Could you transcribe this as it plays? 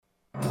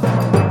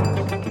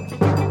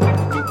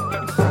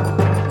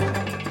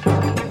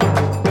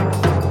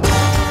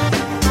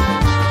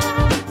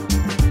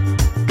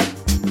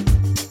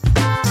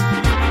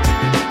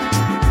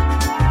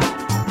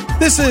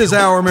This is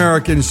Our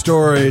American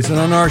Stories, and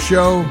on our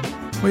show,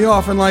 we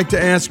often like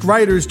to ask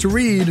writers to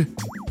read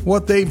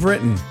what they've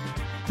written.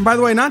 And by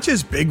the way, not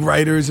just big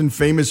writers and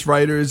famous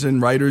writers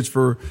and writers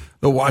for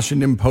the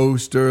Washington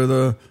Post or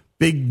the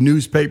big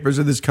newspapers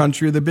of this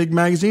country or the big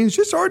magazines,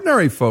 just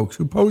ordinary folks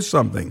who post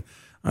something.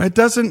 You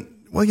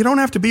don't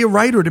have to be a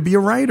writer to be a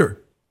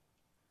writer.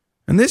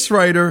 And this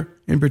writer,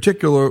 in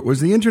particular,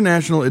 was the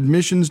International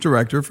Admissions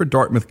Director for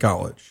Dartmouth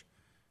College.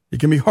 It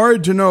can be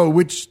hard to know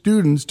which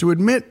students to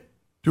admit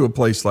to a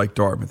place like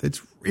Dartmouth.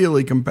 It's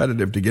really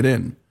competitive to get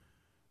in.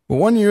 But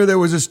one year there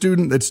was a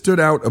student that stood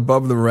out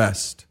above the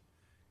rest.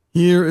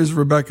 Here is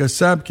Rebecca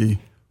Sabke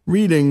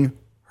reading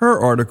her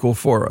article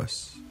for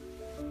us.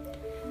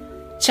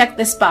 Check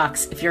this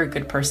box if you're a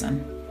good person.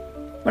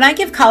 When I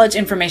give college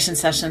information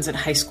sessions at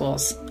high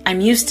schools,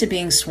 I'm used to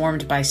being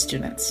swarmed by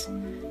students.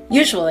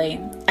 Usually,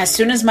 as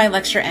soon as my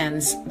lecture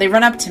ends, they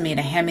run up to me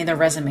to hand me their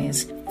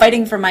resumes,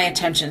 fighting for my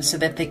attention so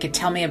that they could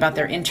tell me about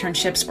their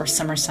internships or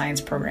summer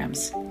science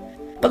programs.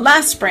 But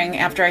last spring,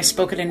 after I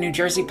spoke at a New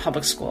Jersey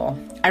public school,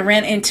 I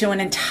ran into an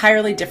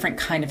entirely different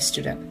kind of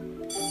student.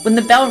 When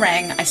the bell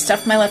rang, I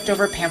stuffed my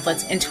leftover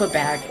pamphlets into a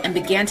bag and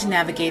began to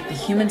navigate the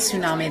human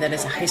tsunami that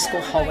is a high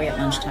school hallway at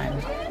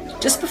lunchtime.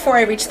 Just before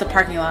I reached the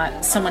parking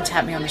lot, someone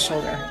tapped me on the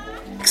shoulder.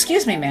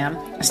 "Excuse me, ma'am,"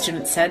 a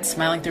student said,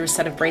 smiling through a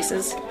set of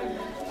braces.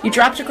 "You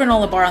dropped a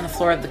granola bar on the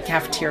floor of the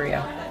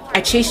cafeteria.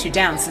 I chased you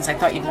down since I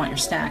thought you'd want your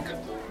snack."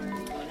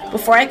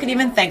 Before I could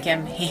even thank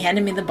him, he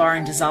handed me the bar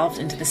and dissolved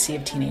into the sea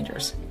of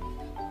teenagers.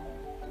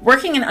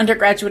 Working in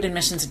undergraduate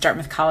admissions at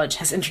Dartmouth College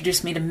has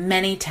introduced me to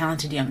many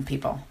talented young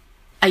people.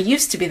 I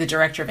used to be the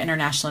director of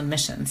international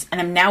admissions,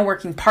 and I'm now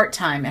working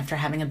part-time after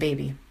having a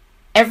baby.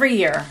 Every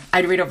year,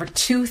 I'd read over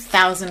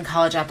 2,000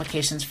 college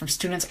applications from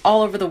students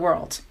all over the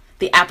world.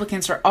 The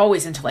applicants are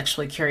always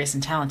intellectually curious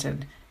and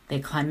talented. They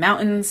climb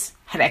mountains,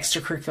 had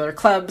extracurricular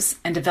clubs,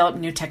 and develop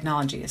new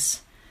technologies.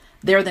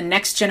 They're the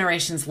next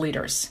generation's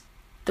leaders.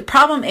 The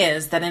problem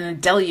is that in a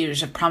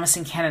deluge of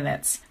promising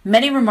candidates,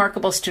 many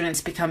remarkable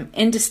students become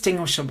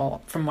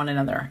indistinguishable from one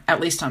another, at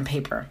least on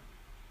paper.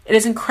 It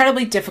is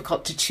incredibly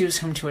difficult to choose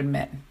whom to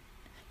admit.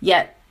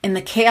 Yet, in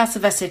the chaos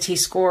of SAT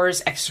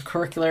scores,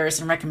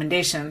 extracurriculars, and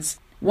recommendations,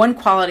 one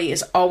quality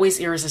is always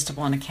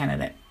irresistible in a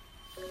candidate: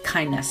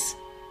 kindness.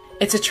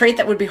 It's a trait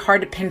that would be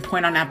hard to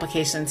pinpoint on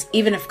applications,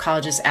 even if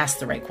colleges ask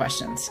the right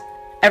questions.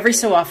 Every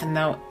so often,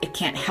 though, it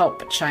can't help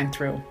but shine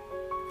through.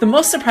 The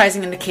most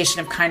surprising indication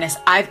of kindness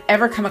I've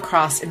ever come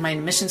across in my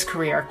admissions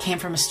career came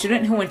from a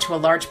student who went to a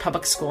large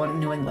public school in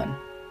New England.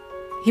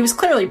 He was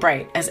clearly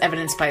bright, as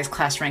evidenced by his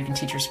class rank and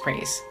teachers'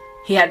 praise.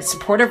 He had a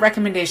supportive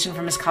recommendation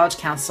from his college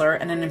counselor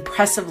and an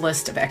impressive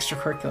list of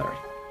extracurriculars.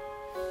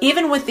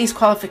 Even with these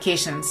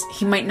qualifications,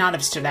 he might not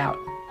have stood out.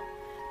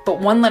 But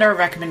one letter of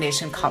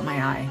recommendation caught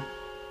my eye.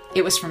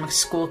 It was from a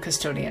school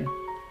custodian.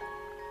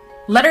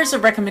 Letters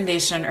of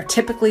recommendation are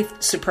typically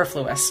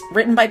superfluous,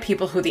 written by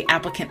people who the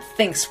applicant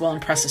thinks will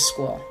impress a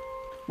school.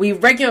 We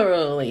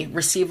regularly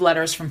receive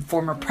letters from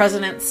former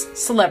presidents,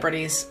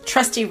 celebrities,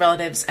 trustee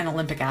relatives, and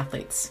Olympic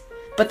athletes.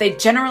 But they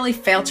generally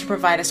fail to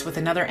provide us with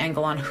another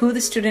angle on who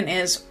the student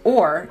is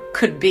or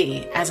could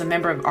be as a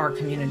member of our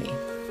community.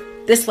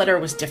 This letter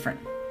was different.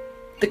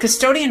 The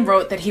custodian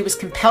wrote that he was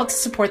compelled to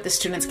support the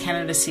student's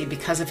candidacy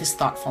because of his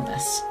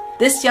thoughtfulness.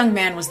 This young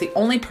man was the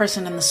only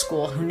person in the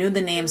school who knew the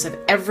names of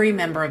every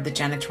member of the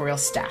janitorial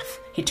staff.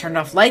 He turned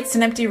off lights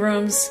in empty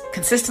rooms,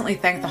 consistently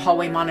thanked the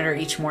hallway monitor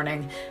each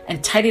morning,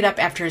 and tidied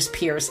up after his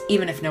peers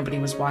even if nobody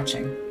was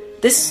watching.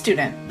 This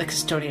student, the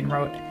custodian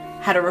wrote,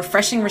 had a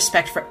refreshing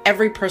respect for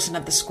every person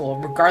at the school,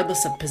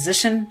 regardless of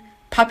position,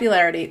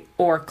 popularity,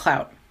 or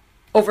clout.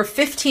 Over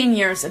 15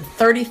 years and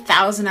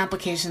 30,000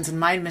 applications in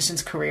my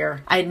admissions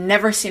career, I had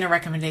never seen a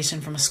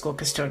recommendation from a school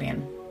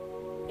custodian.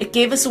 It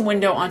gave us a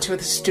window onto a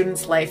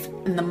student's life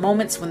in the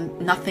moments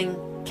when nothing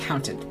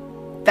counted.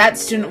 That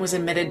student was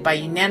admitted by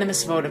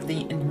unanimous vote of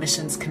the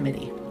admissions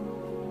committee.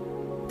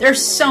 There are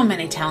so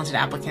many talented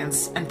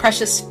applicants and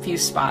precious few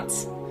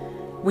spots.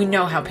 We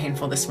know how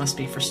painful this must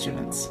be for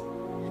students.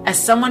 As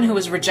someone who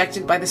was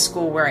rejected by the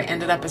school where I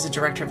ended up as a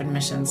director of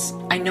admissions,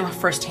 I know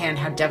firsthand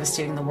how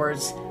devastating the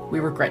words, "we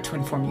regret to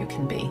inform you,"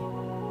 can be.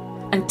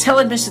 Until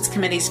admissions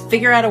committees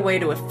figure out a way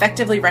to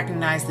effectively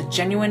recognize the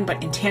genuine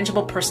but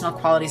intangible personal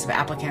qualities of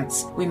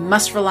applicants, we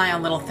must rely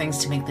on little things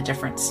to make the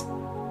difference.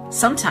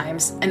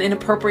 Sometimes, an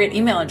inappropriate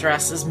email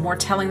address is more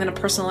telling than a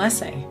personal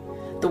essay.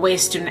 The way a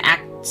student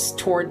acts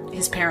toward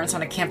his parents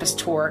on a campus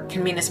tour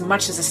can mean as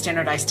much as a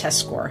standardized test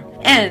score.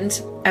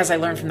 And, as I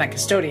learned from that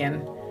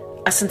custodian,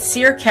 a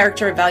sincere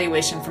character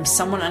evaluation from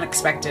someone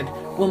unexpected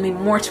will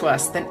mean more to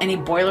us than any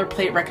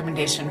boilerplate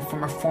recommendation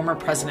from a former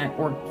president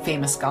or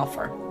famous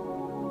golfer.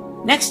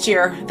 Next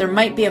year, there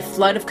might be a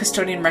flood of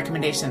custodian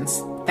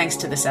recommendations, thanks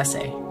to this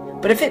essay.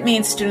 But if it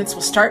means students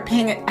will start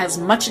paying as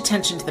much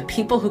attention to the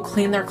people who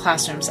clean their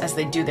classrooms as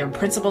they do their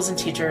principals and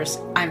teachers,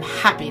 I'm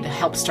happy to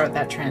help start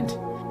that trend.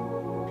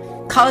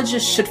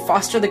 Colleges should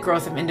foster the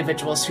growth of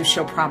individuals who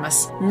show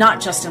promise, not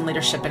just in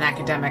leadership and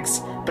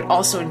academics, but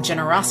also in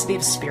generosity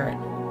of spirit.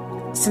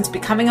 Since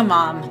becoming a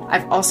mom,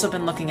 I've also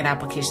been looking at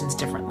applications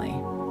differently.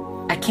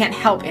 I can't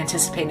help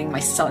anticipating my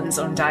son's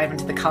own dive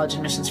into the college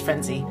admissions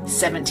frenzy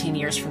 17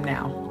 years from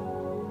now.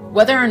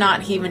 Whether or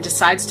not he even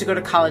decides to go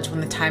to college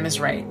when the time is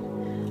right,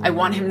 I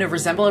want him to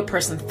resemble a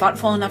person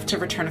thoughtful enough to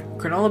return a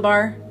granola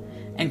bar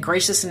and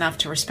gracious enough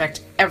to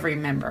respect every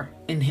member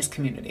in his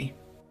community.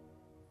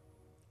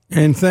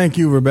 And thank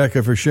you,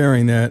 Rebecca, for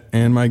sharing that.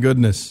 And my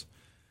goodness,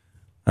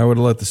 I would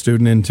have let the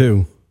student in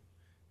too.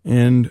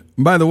 And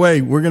by the way,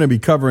 we're going to be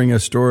covering a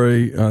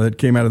story that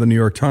came out of the New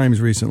York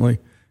Times recently,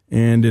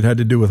 and it had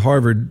to do with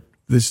Harvard.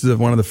 This is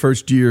one of the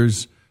first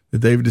years that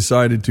they've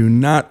decided to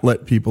not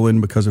let people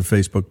in because of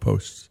Facebook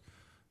posts.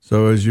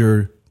 So as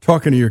you're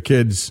talking to your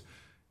kids,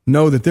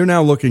 know that they're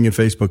now looking at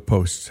Facebook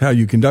posts, how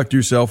you conduct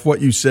yourself,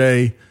 what you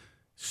say,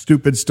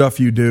 stupid stuff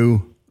you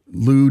do,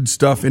 lewd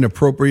stuff,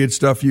 inappropriate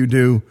stuff you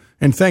do.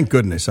 And thank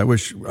goodness, I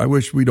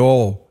wish we'd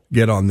all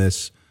get on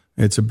this.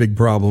 It's a big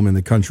problem in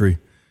the country.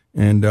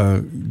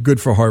 And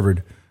good for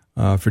Harvard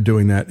for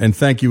doing that. And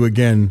thank you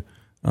again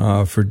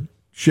for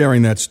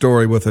sharing that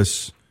story with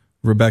us,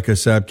 Rebecca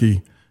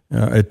Sabke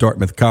at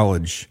Dartmouth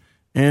College.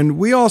 And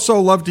we also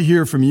love to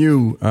hear from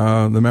you,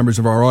 the members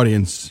of our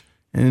audience.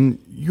 And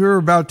you're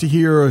about to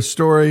hear a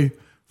story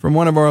from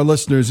one of our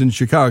listeners in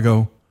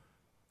Chicago,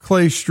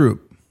 Clay Stroop.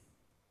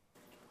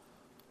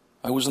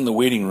 I was in the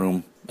waiting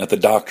room at the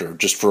doctor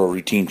just for a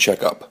routine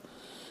checkup,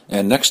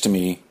 and next to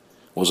me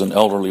was an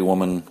elderly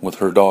woman with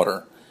her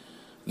daughter.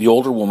 The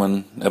older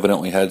woman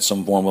evidently had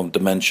some form of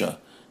dementia,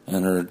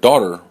 and her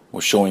daughter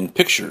was showing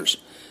pictures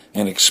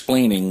and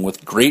explaining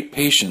with great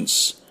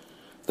patience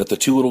that the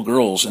two little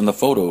girls in the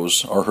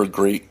photos are her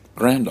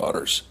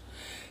great-granddaughters.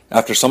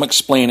 After some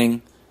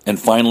explaining and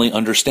finally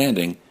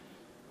understanding,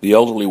 the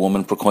elderly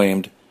woman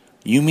proclaimed,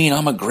 "You mean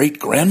I'm a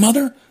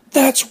great-grandmother?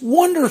 That's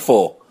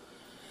wonderful!"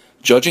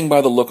 Judging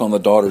by the look on the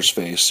daughter's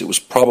face, it was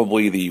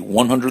probably the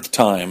 100th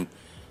time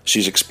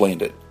she's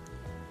explained it,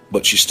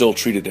 but she still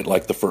treated it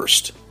like the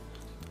first.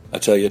 I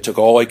tell you, it took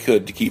all I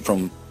could to keep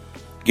from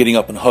getting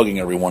up and hugging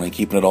everyone and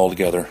keeping it all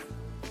together.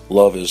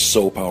 Love is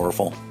so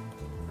powerful.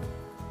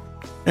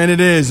 And it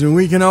is, and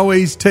we can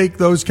always take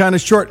those kind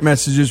of short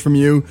messages from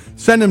you.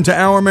 Send them to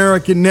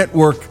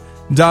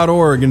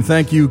ouramericannetwork.org. And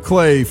thank you,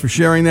 Clay, for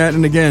sharing that.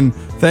 And again,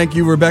 thank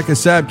you, Rebecca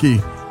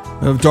Sabke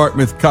of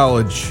Dartmouth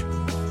College.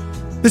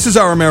 This is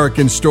Our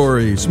American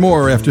Stories.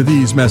 More after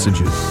these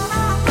messages.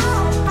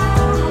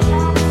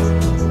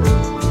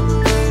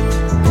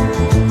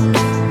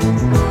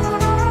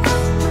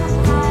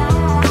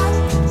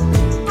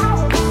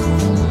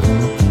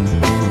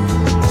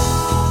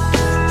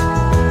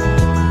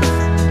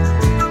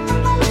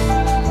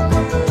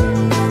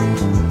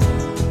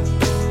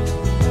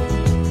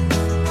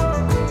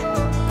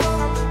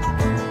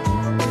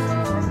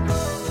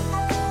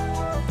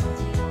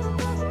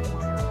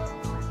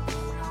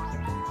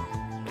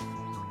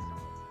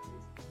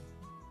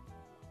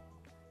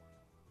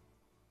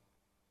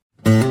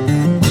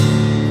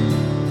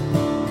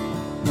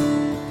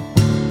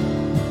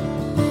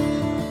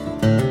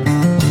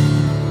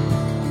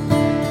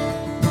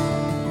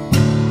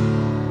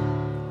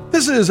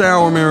 This is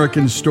Our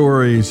American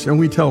Stories, and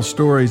we tell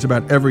stories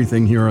about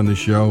everything here on the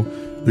show.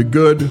 The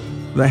good,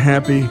 the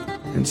happy,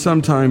 and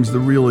sometimes the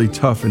really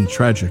tough and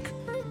tragic.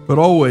 But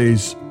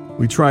always,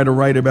 we try to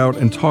write about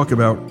and talk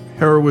about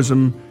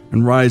heroism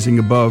and rising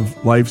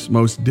above life's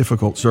most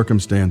difficult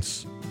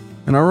circumstance.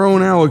 And our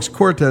own Alex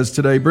Cortez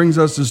today brings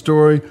us a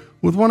story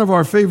with one of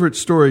our favorite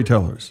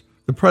storytellers,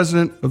 the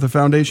president of the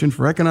Foundation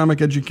for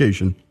Economic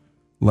Education,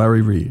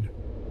 Larry Reed.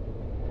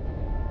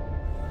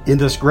 In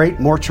this great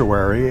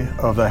mortuary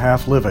of the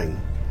half-living,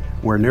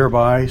 where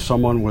nearby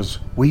someone was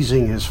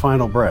wheezing his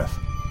final breath,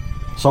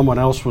 someone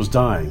else was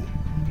dying,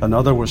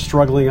 another was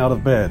struggling out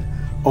of bed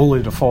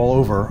only to fall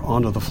over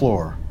onto the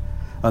floor,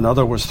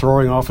 another was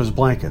throwing off his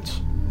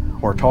blankets,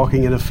 or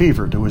talking in a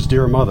fever to his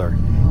dear mother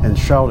and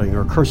shouting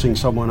or cursing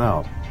someone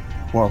out,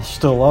 while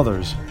still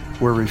others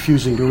were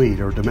refusing to eat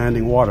or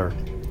demanding water,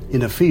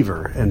 in a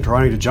fever and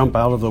trying to jump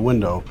out of the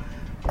window,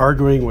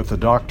 arguing with the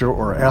doctor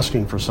or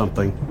asking for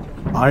something.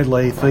 I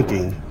lay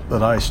thinking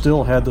that I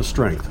still had the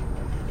strength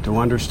to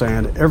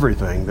understand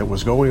everything that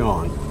was going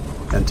on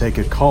and take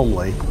it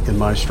calmly in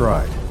my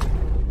stride.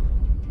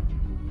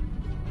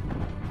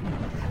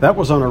 That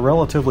was on a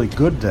relatively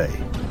good day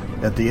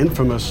at the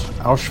infamous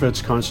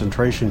Auschwitz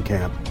concentration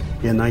camp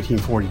in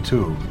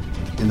 1942,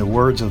 in the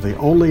words of the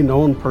only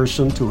known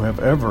person to have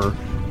ever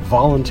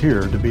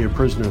volunteered to be a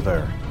prisoner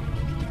there.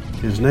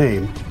 His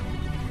name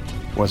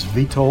was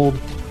Witold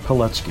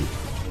Pilecki.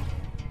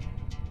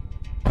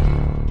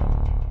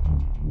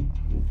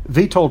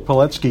 Witold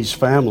Pilecki's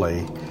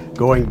family,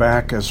 going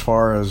back as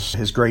far as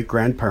his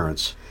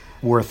great-grandparents,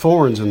 were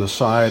thorns in the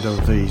side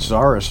of the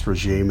Tsarist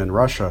regime in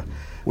Russia,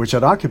 which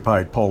had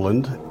occupied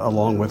Poland,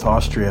 along with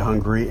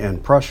Austria-Hungary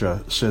and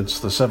Prussia,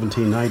 since the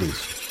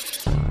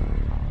 1790s.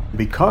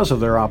 Because of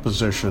their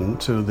opposition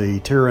to the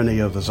tyranny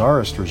of the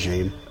Tsarist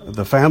regime,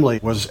 the family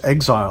was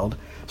exiled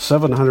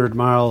 700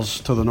 miles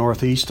to the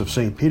northeast of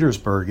St.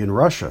 Petersburg in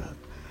Russia.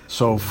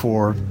 So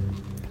for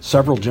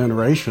several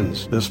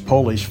generations, this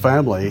Polish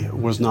family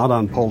was not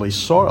on Polish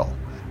soil.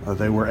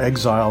 They were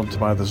exiled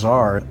by the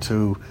Tsar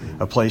to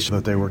a place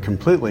that they were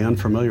completely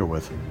unfamiliar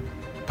with.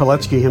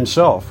 Pilecki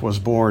himself was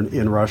born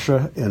in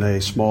Russia in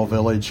a small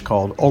village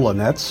called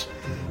Olonets,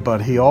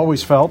 but he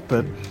always felt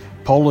that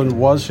Poland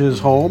was his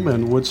home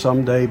and would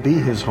someday be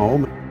his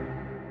home.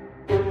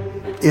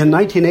 In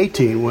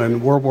 1918,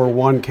 when World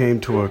War I came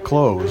to a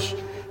close,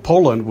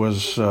 Poland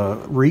was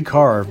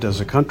recarved as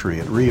a country.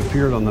 It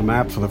reappeared on the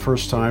map for the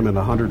first time in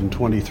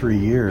 123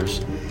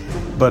 years.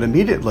 But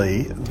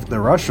immediately, the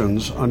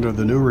Russians, under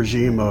the new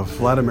regime of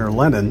Vladimir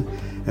Lenin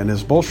and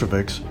his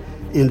Bolsheviks,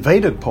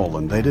 invaded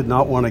Poland. They did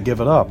not want to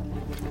give it up.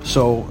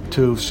 So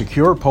to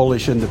secure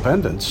Polish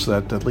independence,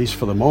 that at least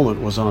for the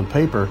moment was on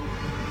paper,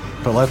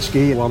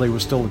 Pilecki, while he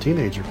was still a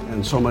teenager,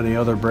 and so many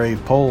other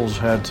brave Poles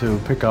had to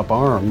pick up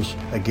arms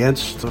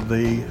against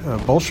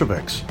the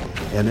Bolsheviks.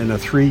 And in a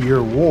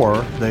 3-year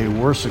war, they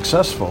were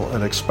successful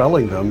at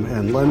expelling them,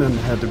 and Lenin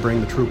had to bring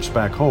the troops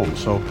back home.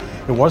 So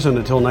it wasn't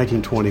until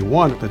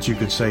 1921 that you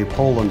could say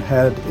Poland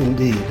had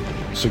indeed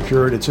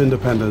secured its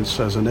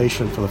independence as a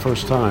nation for the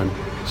first time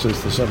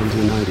since the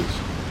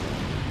 1790s.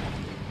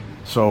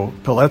 So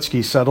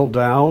Pilecki settled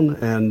down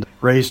and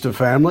raised a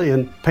family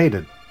and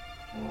painted.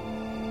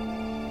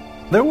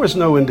 There was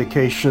no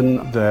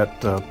indication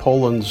that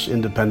Poland's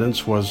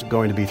independence was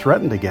going to be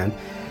threatened again.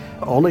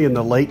 Only in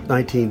the late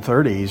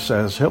 1930s,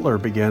 as Hitler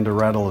began to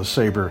rattle his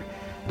saber,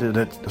 did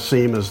it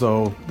seem as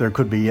though there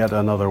could be yet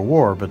another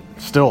war. But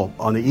still,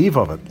 on the eve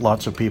of it,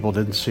 lots of people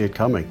didn't see it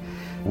coming.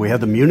 We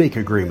had the Munich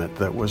Agreement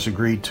that was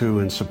agreed to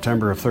in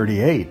September of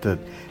 1938 that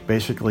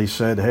basically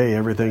said, hey,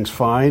 everything's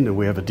fine, and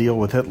we have a deal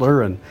with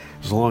Hitler, and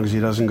as long as he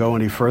doesn't go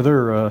any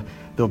further,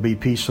 there'll be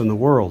peace in the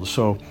world.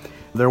 So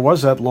there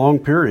was that long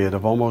period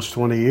of almost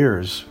 20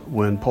 years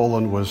when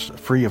Poland was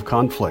free of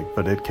conflict,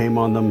 but it came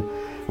on them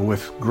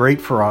with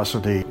great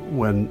ferocity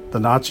when the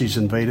Nazis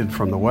invaded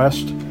from the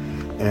west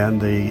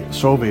and the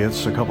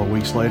Soviets a couple of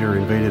weeks later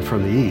invaded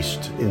from the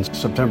east in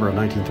September of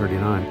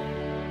 1939.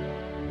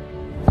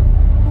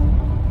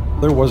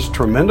 There was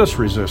tremendous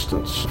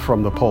resistance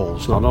from the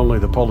Poles, not only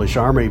the Polish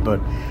army, but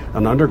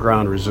an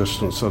underground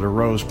resistance that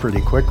arose pretty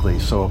quickly.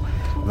 So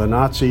the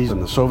Nazis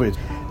and the Soviets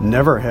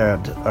never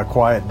had a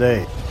quiet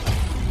day.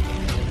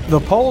 The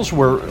Poles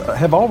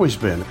have always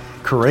been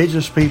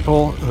courageous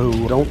people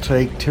who don't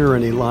take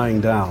tyranny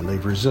lying down.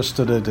 They've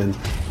resisted it in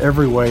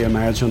every way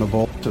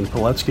imaginable, and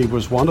Pilecki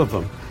was one of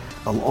them.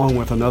 Along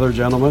with another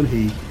gentleman,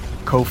 he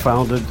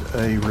co-founded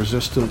a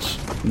resistance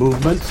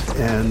movement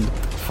and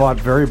fought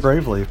very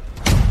bravely.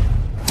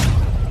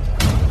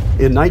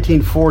 In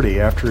 1940,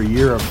 after a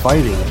year of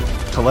fighting,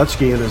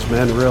 Pilecki and his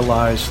men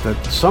realized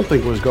that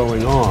something was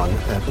going on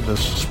at this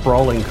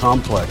sprawling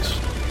complex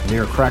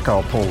near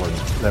Krakow, Poland,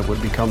 that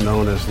would become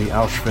known as the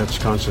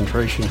Auschwitz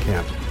concentration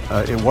camp.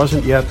 It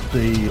wasn't yet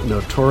the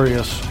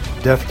notorious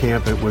death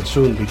camp it would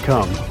soon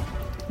become,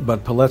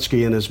 but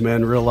Pilecki and his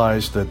men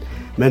realized that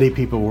many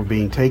people were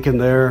being taken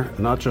there,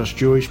 not just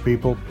Jewish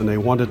people, and they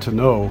wanted to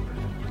know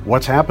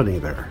what's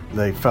happening there.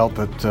 They felt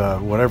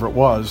that whatever it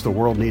was, the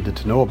world needed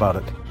to know about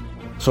it.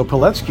 So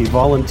Pilecki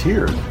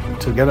volunteered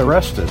to get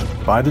arrested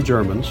by the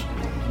Germans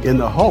in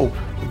the hope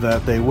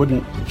that they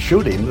wouldn't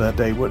shoot him, that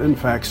they would in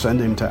fact send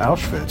him to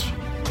Auschwitz.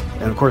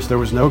 And of course there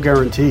was no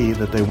guarantee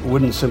that they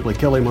wouldn't simply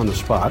kill him on the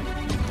spot,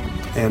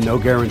 and no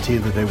guarantee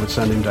that they would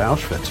send him to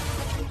Auschwitz.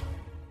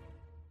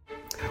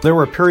 There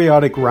were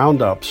periodic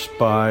roundups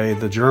by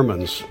the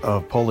Germans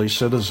of Polish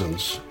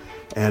citizens,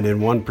 and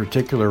in one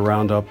particular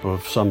roundup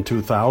of some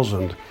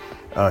 2,000,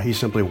 he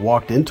simply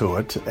walked into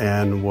it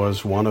and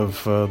was one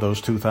of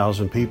those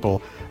 2,000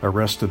 people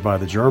arrested by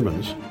the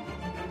Germans.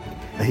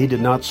 He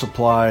did not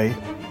supply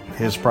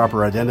his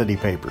proper identity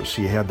papers.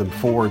 He had them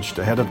forged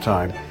ahead of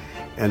time,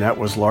 and that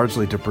was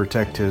largely to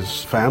protect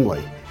his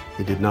family.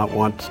 He did not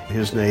want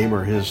his name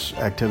or his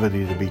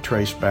activity to be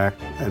traced back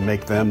and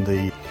make them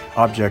the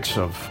objects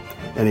of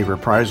any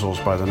reprisals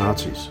by the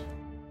Nazis.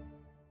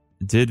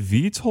 Did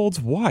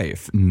Witold's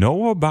wife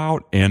know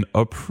about and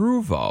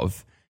approve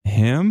of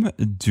him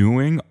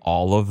doing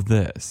all of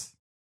this?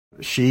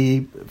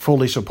 She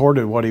fully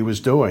supported what he was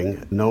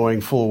doing,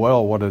 knowing full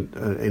well what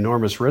an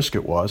enormous risk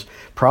it was,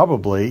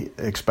 probably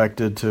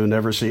expected to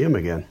never see him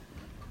again.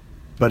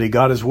 But he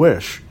got his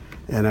wish,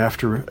 and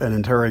after an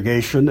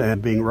interrogation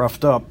and being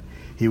roughed up,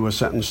 he was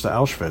sentenced to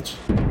Auschwitz.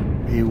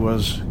 He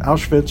was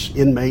Auschwitz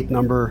inmate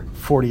number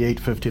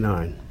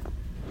 4859.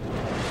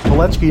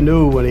 Pilecki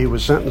knew when he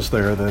was sentenced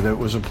there that it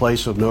was a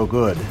place of no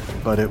good,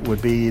 but it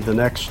would be the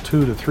next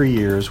 2 to 3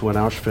 years when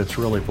Auschwitz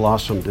really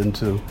blossomed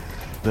into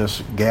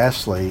this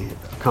ghastly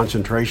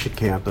concentration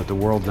camp that the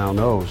world now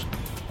knows.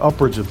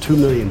 Upwards of 2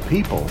 million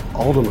people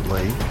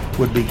ultimately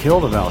would be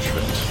killed at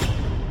Auschwitz.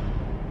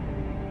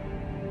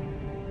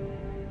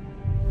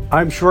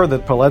 I'm sure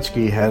that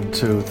Pilecki had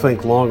to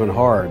think long and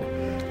hard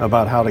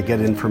about how to get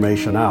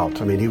information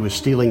out. I mean, he was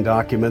stealing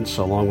documents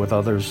along with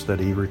others that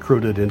he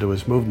recruited into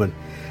his movement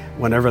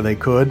whenever they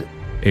could.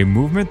 A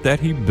movement that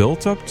he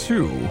built up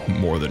to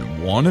more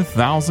than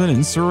 1,000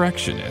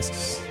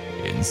 insurrectionists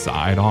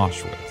inside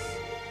Auschwitz.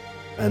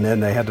 And then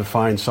they had to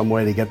find some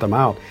way to get them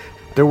out.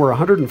 There were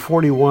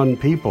 141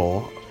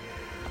 people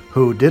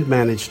who did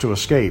manage to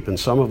escape, and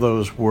some of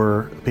those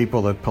were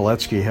people that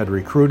Pilecki had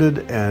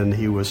recruited, and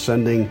he was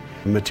sending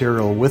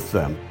material with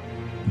them.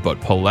 But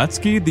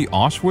Pilecki, the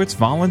Auschwitz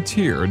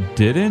volunteer,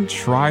 didn't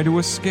try to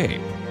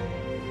escape.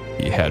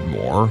 He had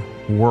more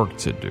work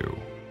to do.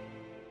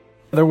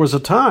 There was a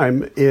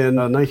time in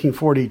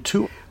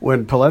 1942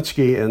 when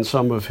Pilecki and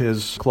some of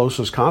his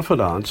closest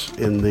confidants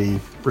in the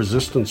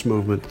resistance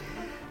movement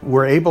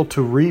were able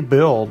to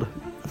rebuild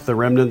the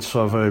remnants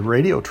of a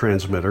radio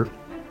transmitter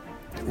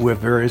with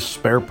various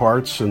spare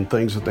parts and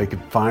things that they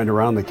could find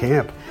around the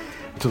camp,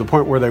 to the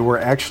point where they were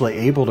actually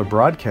able to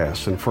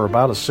broadcast. And for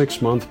about a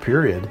 6-month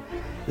period,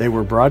 they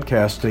were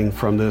broadcasting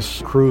from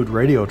this crude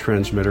radio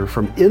transmitter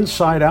from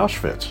inside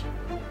Auschwitz.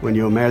 When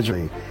you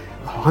imagine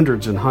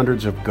hundreds and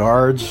hundreds of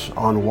guards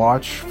on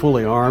watch,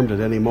 fully armed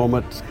at any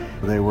moment,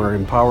 they were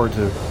empowered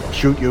to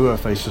shoot you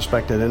if they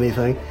suspected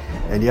anything.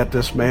 And yet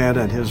this man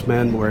and his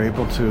men were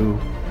able to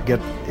get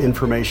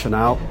information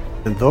out.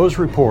 And those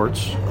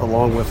reports,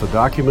 along with the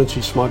documents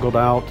he smuggled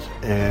out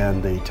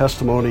and the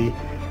testimony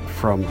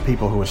from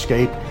people who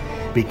escaped,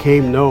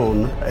 became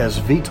known as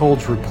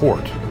Witold's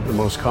Report, the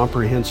most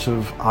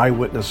comprehensive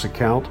eyewitness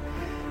account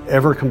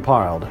ever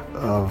compiled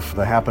of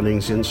the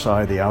happenings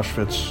inside the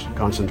Auschwitz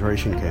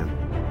concentration camp.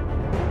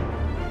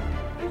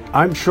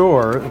 I'm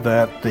sure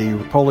that the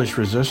Polish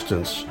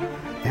resistance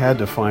had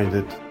to find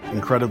it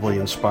incredibly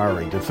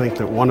inspiring to think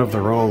that one of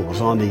their own was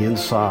on the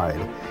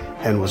inside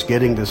and was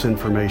getting this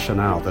information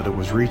out, that it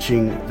was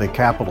reaching the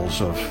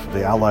capitals of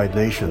the Allied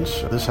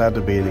nations. This had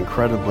to be an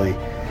incredibly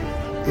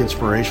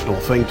inspirational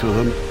thing to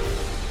them.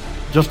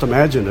 Just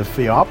imagine if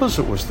the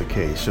opposite was the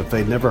case, if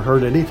they'd never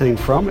heard anything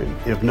from him,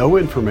 if no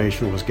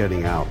information was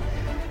getting out.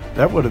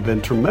 That would have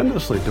been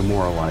tremendously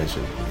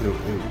demoralizing.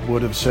 It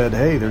would have said,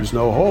 hey, there's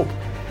no hope.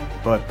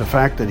 But the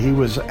fact that he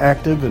was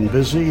active and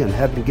busy and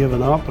hadn't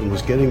given up and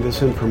was getting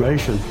this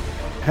information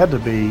had to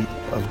be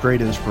of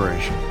great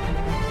inspiration.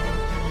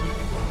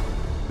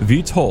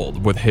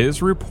 Witold, with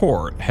his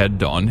report, had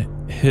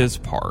done his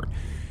part.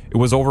 It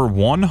was over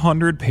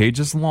 100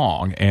 pages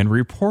long and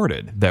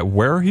reported that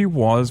where he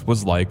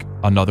was like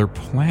another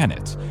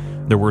planet.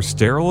 There were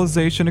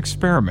sterilization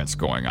experiments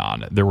going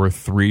on. There were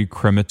 3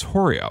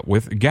 crematoria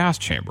with gas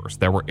chambers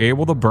that were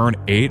able to burn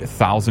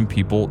 8,000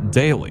 people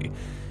daily.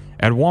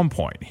 At one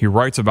point, he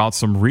writes about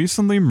some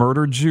recently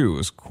murdered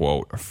Jews,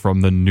 quote,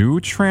 "From the new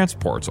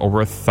transports, over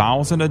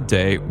 1,000 a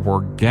day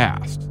were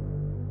gassed."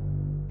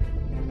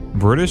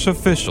 British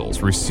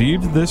officials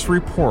received this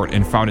report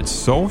and found it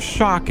so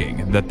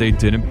shocking that they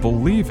didn't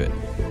believe it,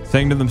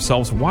 saying to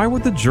themselves, why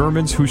would the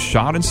Germans who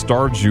shot and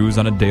starved Jews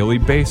on a daily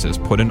basis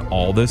put in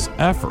all this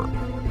effort?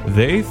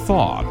 They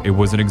thought it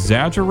was an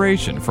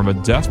exaggeration from a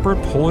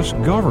desperate Polish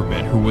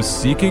government who was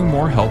seeking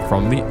more help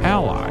from the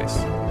Allies.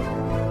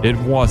 It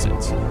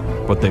wasn't,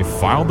 but they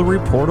filed the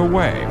report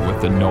away with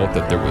the note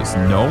that there was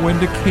no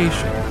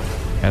indication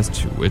as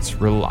to its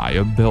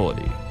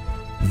reliability.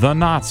 The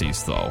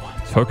Nazis, though,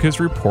 took his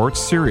report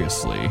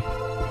seriously.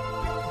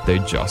 They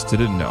just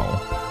didn't know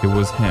it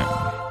was him.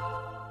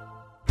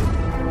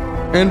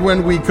 And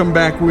when we come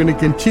back, we're going to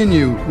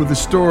continue with the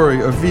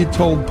story of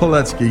Witold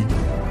Pilecki.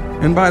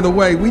 And by the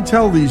way, we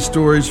tell these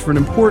stories for an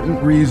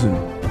important reason.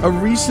 A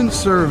recent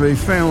survey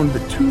found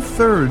that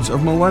 2/3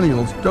 of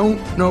millennials don't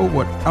know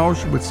what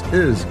Auschwitz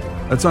is.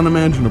 That's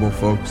unimaginable,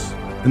 folks.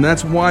 And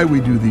that's why we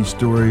do these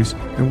stories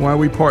and why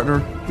we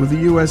partner with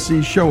the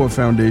USC Shoah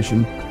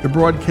Foundation to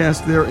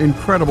broadcast their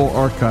incredible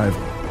archive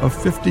of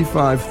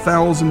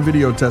 55,000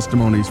 video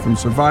testimonies from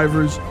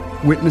survivors,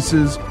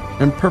 witnesses,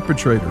 and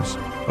perpetrators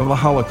of the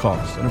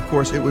Holocaust. And of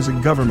course, it was a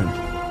government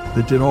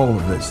that did all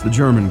of this, the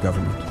German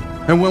government.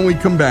 And when we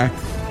come back,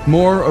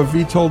 more of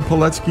Witold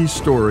Pilecki's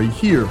story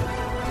here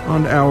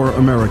on Our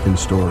American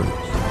Stories.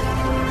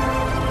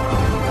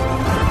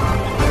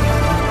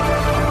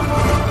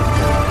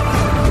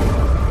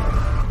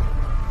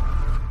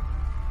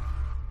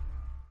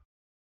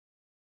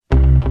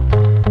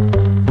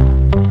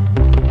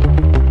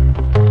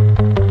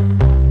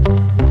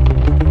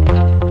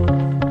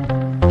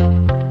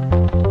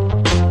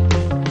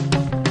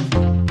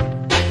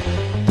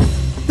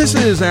 This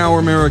is Our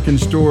American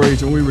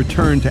Stories, and we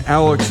return to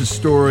Alex's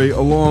story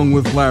along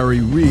with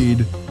Larry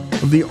Reed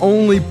of the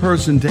only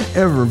person to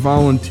ever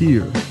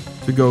volunteer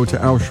to go to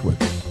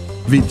Auschwitz,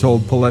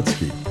 Witold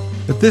Pilecki.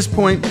 At this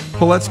point,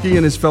 Pilecki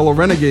and his fellow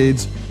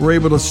renegades were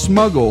able to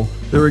smuggle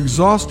their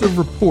exhaustive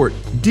report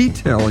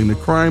detailing the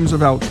crimes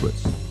of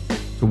Auschwitz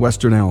to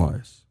Western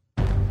allies.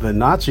 The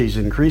Nazis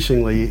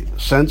increasingly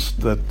sensed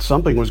that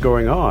something was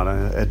going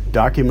on.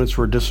 Documents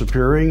were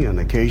disappearing, and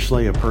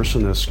occasionally a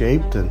person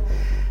escaped, and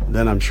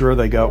then I'm sure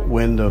they got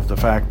wind of the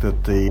fact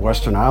that the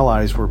Western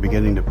Allies were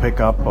beginning to pick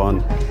up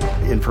on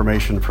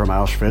information from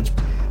Auschwitz.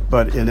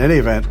 But in any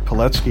event,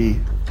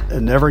 Pilecki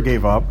never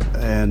gave up,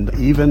 and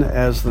even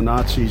as the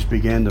Nazis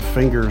began to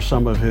finger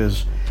some of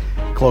his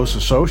close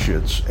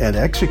associates and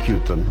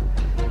execute them,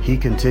 he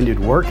continued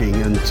working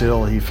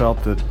until he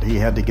felt that he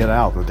had to get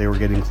out, that they were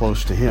getting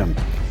close to him.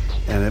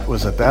 And it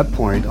was at that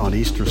point, on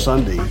Easter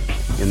Sunday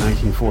in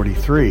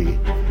 1943,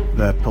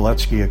 that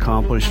Pilecki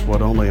accomplished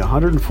what only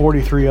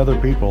 143 other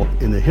people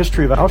in the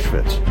history of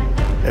Auschwitz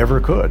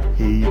ever could.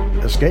 He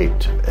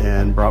escaped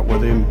and brought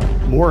with him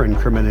more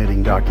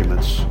incriminating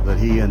documents that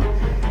he and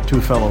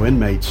two fellow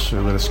inmates who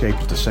had escaped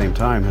at the same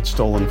time had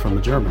stolen from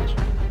the Germans.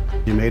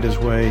 He made his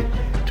way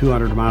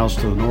 200 miles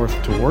to the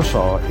north to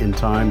Warsaw in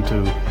time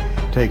to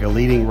take a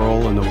leading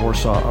role in the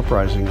Warsaw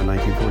Uprising in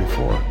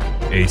 1944.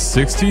 A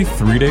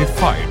 63-day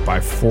fight by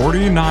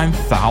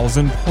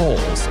 49,000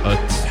 Poles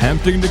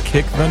attempting to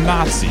kick the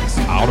Nazis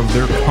out of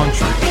their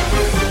country.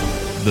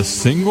 The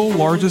single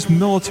largest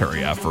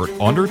military effort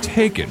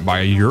undertaken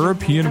by a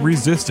European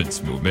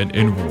resistance movement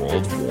in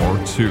World War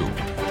II.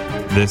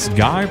 This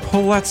guy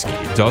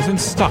Pilecki doesn't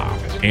stop,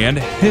 and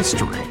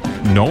history,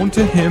 known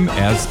to him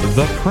as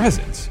the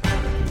Present,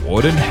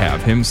 wouldn't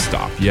have him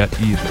stop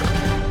yet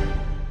either.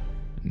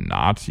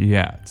 Not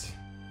yet.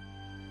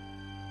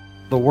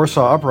 The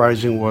Warsaw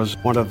Uprising was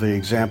one of the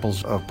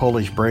examples of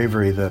Polish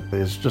bravery that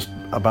is just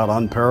about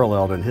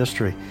unparalleled in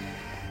history.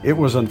 It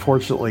was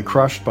unfortunately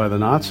crushed by the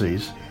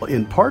Nazis,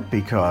 in part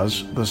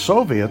because the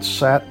Soviets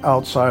sat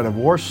outside of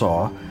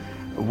Warsaw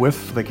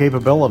with the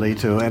capability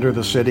to enter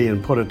the city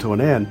and put it to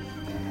an end.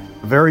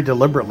 Very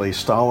deliberately,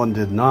 Stalin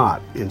did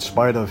not, in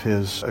spite of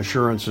his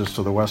assurances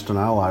to the Western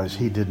Allies,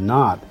 he did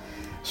not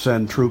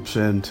send troops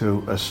in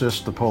to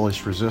assist the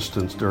Polish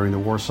resistance during the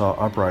Warsaw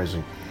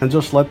Uprising and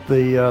just let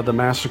the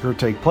massacre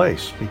take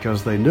place,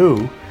 because they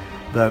knew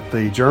that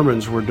the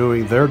Germans were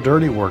doing their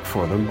dirty work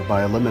for them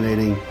by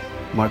eliminating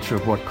much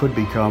of what could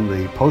become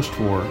the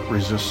post-war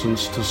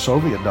resistance to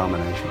Soviet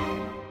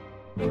domination.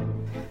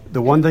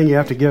 The one thing you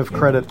have to give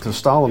credit to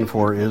Stalin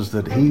for is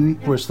that he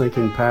was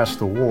thinking past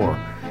the war.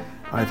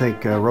 I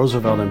think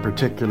Roosevelt in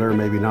particular,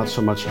 maybe not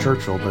so much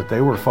Churchill, but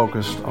they were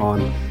focused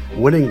on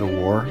winning the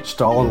war.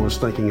 Stalin was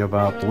thinking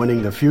about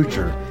winning the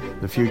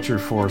future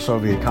for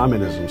Soviet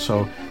communism.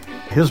 So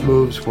his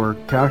moves were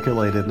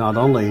calculated not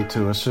only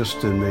to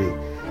assist in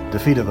the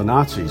defeat of the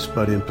Nazis,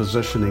 but in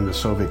positioning the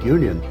Soviet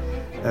Union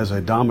as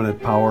a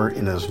dominant power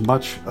in as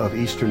much of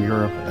Eastern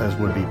Europe as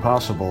would be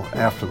possible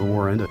after the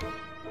war ended.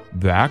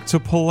 Back to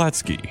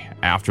Pilecki,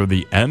 after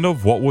the end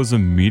of what was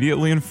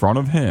immediately in front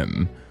of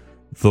him,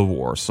 the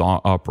Warsaw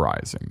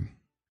Uprising.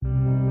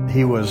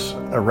 He was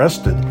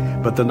arrested,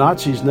 but the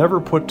Nazis never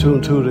put two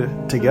and two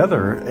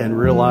together and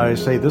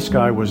realized, hey, this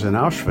guy was in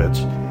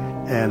Auschwitz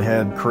and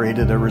had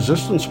created a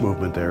resistance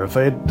movement there. If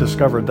they had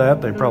discovered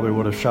that, they probably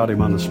would have shot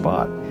him on the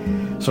spot.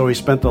 So he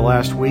spent the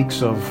last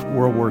weeks of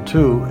World War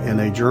II in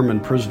a German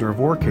prisoner of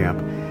war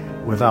camp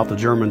without the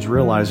Germans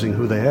realizing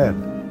who they had.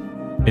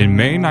 In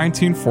May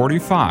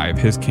 1945,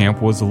 his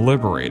camp was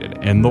liberated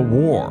and the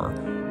war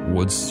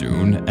would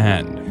soon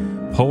end.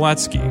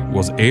 Pilecki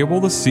was able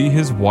to see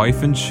his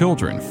wife and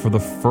children for the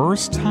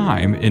first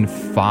time in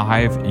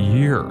 5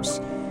 years.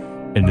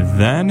 And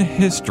then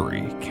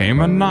history came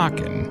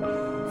a-knockin'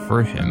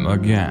 for him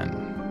again.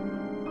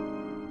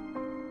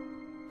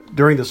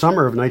 During the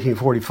summer of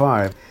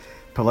 1945,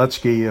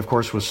 Pilecki, of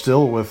course, was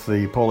still with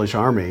the Polish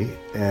army,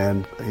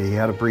 and he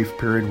had a brief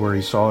period where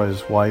he saw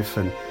his wife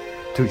and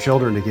 2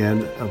 children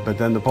again, but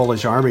then the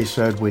Polish army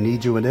said, we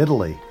need you in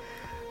Italy.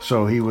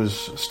 So he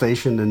was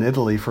stationed in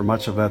Italy for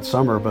much of that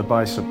summer, but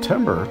by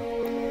September,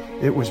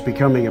 it was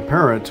becoming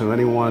apparent to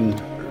anyone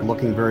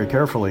looking very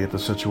carefully at the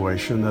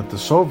situation that the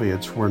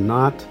Soviets were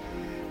not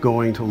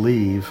going to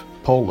leave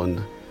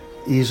Poland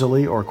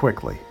easily or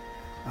quickly,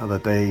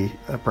 that they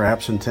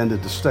perhaps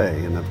intended to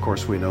stay, and of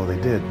course we know they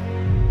did.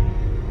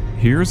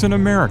 Here's an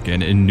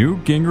American in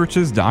Newt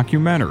Gingrich's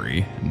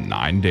documentary,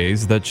 9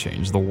 Days That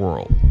Changed the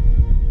World.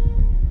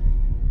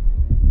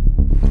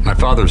 My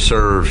father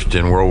served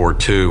in World War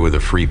II with a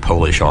free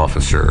Polish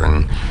officer,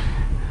 and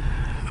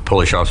the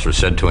Polish officer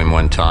said to him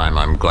one time,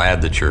 I'm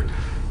glad that your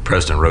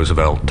President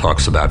Roosevelt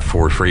talks about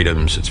 4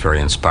 freedoms. It's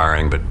very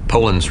inspiring, but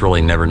Poland's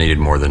really never needed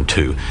more than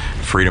 2,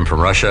 freedom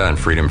from Russia and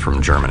freedom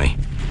from Germany.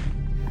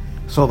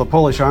 So the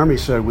Polish army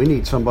said, we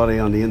need somebody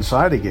on the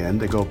inside again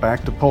to go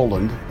back to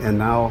Poland and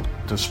now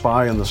to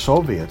spy on the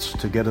Soviets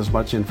to get as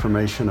much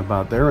information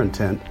about their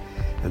intent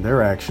and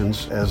their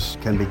actions as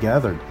can be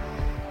gathered.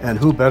 And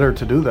who better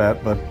to do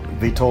that but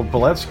Witold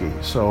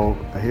Pilecki? So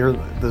here,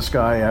 this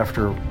guy,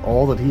 after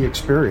all that he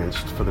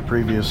experienced for the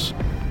previous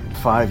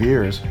 5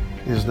 years,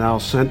 is now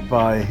sent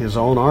by his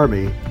own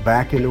army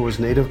back into his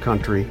native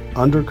country,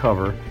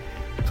 undercover,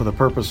 for the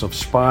purpose of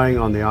spying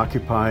on the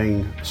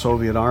occupying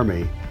Soviet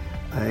army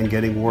and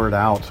getting word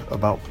out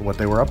about what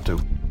they were up to.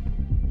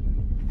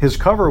 His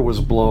cover was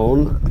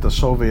blown. The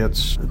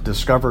Soviets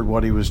discovered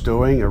what he was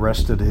doing,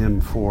 arrested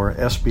him for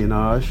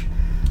espionage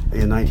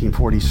in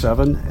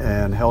 1947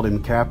 and held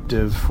him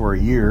captive for a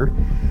year.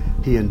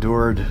 He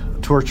endured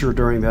torture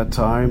during that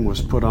time, was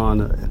put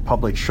on a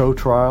public show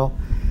trial,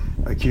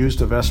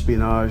 accused of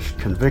espionage,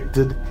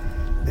 convicted,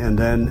 and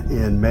then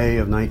in May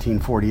of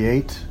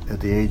 1948, at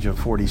the age of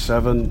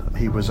 47,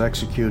 he was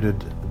executed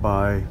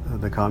by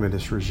the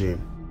communist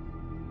regime.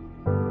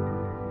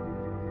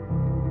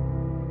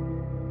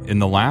 In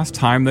the last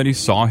time that he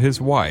saw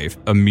his wife,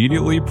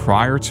 immediately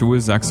prior to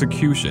his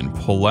execution,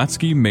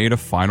 Pilecki made a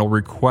final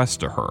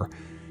request to her.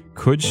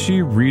 could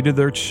she read to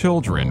their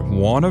children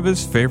one of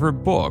his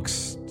favorite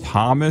books,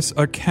 Thomas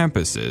à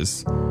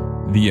Kempis's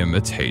The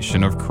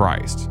Imitation of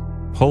Christ?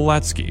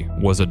 Pilecki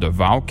was a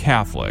devout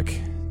Catholic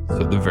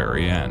to the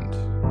very end.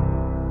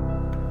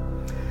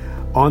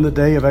 On the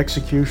day of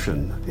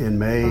execution in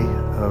May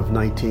of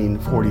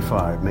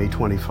 1945, May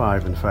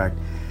 25, in fact,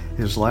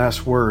 his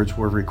last words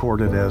were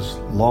recorded as,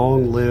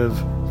 "Long live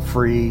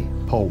free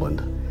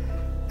Poland."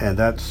 And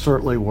that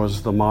certainly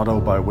was the motto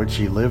by which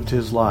he lived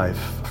his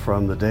life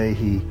from the day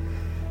he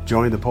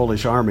joined the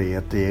Polish army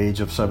at the age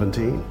of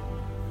 17.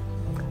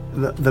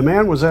 The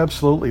man was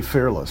absolutely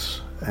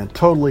fearless and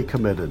totally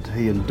committed.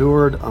 He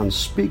endured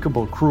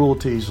unspeakable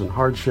cruelties and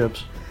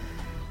hardships,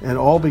 and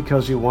all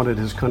because he wanted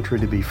his country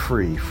to be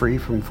free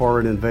from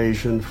foreign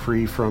invasion,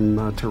 free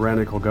from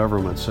tyrannical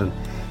governments. And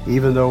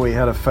even though he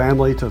had a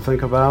family to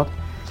think about,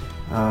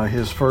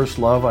 his first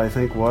love, I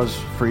think, was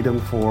freedom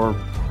for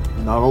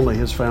not only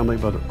his family,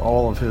 but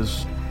all of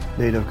his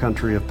native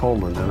country of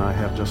Poland, and I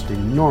have just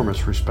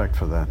enormous respect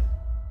for that.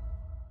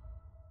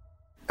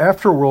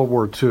 After World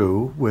War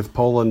II, with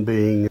Poland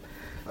being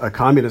a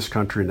communist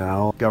country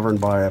now,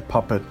 governed by a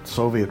puppet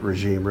Soviet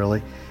regime,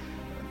 really,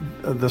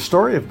 the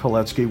story of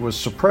Pilecki was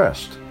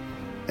suppressed.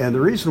 And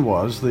the reason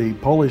was the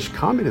Polish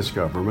communist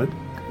government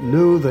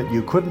knew that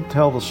you couldn't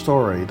tell the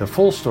story, the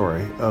full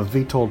story of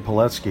Witold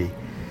Pilecki,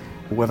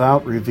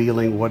 without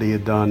revealing what he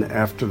had done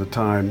after the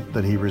time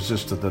that he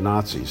resisted the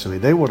Nazis. I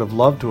mean, they would have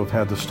loved to have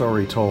had the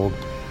story told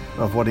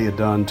of what he had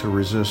done to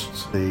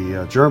resist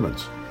the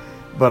Germans.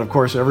 But of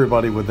course,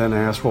 everybody would then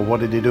ask, well,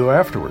 what did he do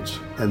afterwards?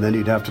 And then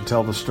you'd have to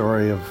tell the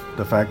story of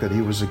the fact that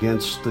he was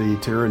against the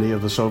tyranny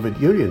of the Soviet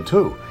Union,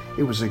 too.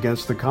 He was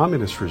against the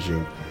communist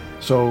regime.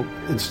 So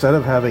instead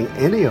of having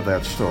any of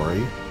that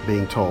story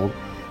being told,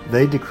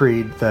 they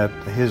decreed that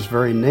his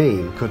very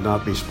name could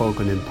not be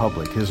spoken in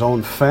public. His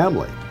own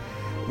family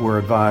were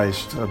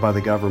advised by the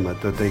government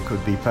that they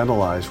would be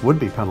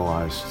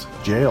penalized,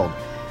 jailed,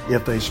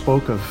 if they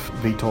spoke of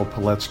Witold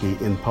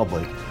Pilecki in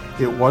public.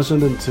 It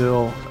wasn't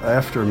until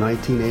after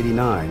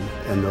 1989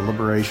 and the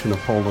liberation of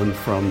Poland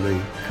from the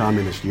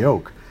communist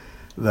yoke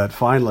that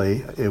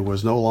finally it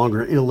was no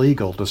longer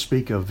illegal to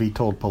speak of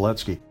Witold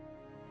Pilecki.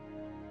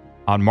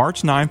 On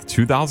March 9th,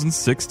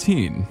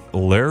 2016,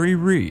 Larry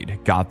Reed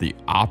got the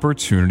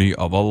opportunity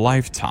of a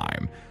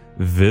lifetime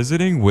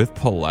visiting with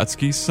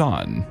Pilecki's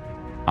son,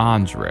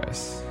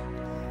 Andres.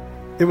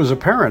 It was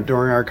apparent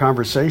during our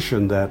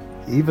conversation that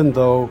even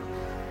though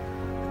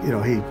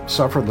he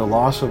suffered the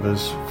loss of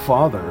his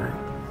father,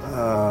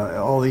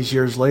 all these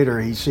years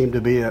later he seemed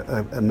to be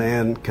a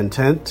man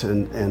content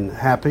and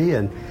happy.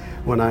 And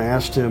when I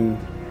asked him,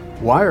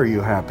 "Why are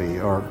you happy?"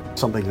 or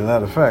something to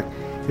that effect,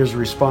 his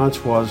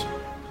response was,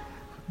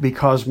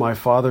 "Because my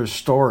father's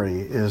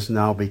story is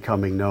now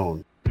becoming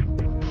known."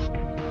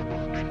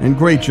 And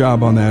great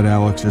job on that,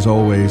 Alex, as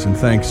always, and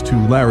thanks to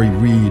Larry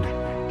Reed.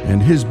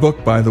 And his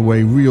book, by the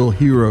way, Real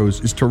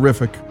Heroes, is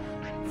terrific.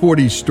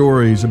 40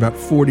 stories about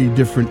 40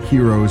 different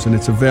heroes, and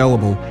it's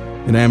available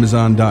at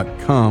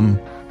Amazon.com.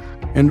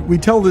 And we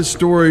tell this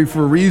story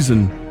for a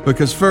reason,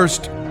 because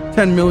first,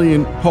 10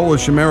 million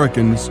Polish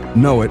Americans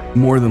know it,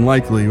 more than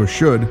likely, or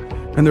should,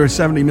 and there are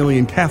 70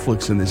 million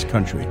Catholics in this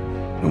country.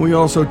 And we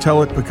also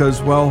tell it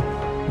because, well,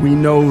 we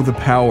know the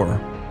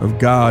power of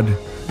God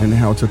and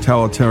how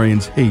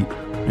totalitarians hate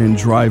and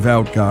drive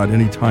out God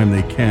anytime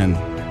they can.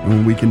 And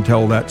when we can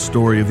tell that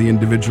story of the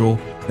individual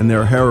and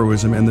their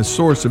heroism and the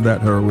source of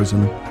that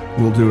heroism,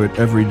 we'll do it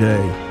every day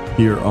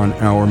here on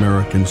Our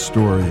American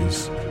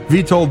Stories.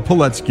 Witold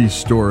Pilecki's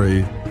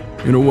story,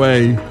 in a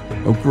way,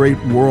 a great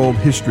world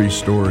history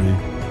story,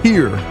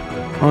 here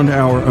on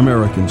Our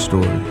American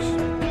Stories.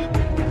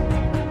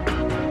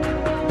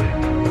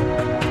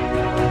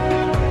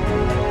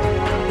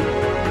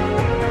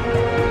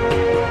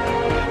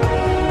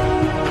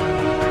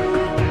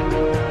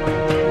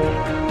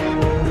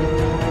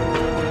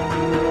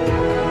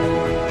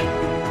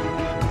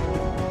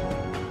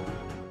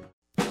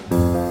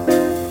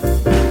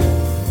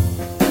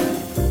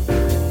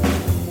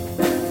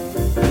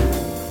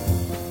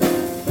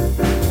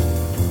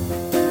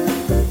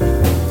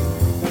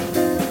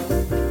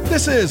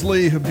 This is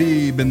Lee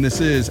Habib, and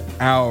this is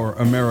Our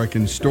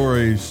American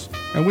Stories.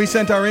 And we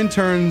sent our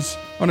interns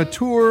on a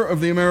tour of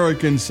the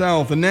American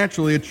South, and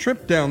naturally a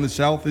trip down the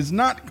South is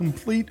not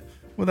complete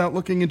without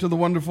looking into the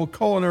wonderful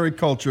culinary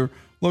culture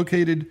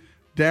located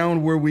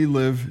down where we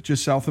live,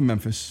 just south of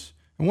Memphis.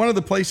 And one of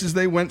the places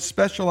they went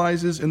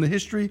specializes in the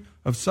history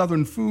of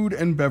Southern food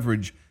and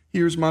beverage.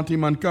 Here's Monty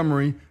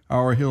Montgomery,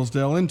 our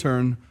Hillsdale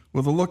intern,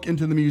 with a look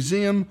into the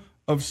Museum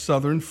of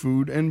Southern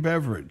Food and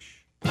Beverage.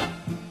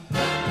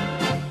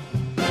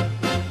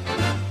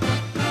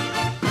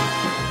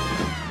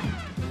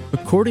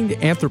 According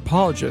to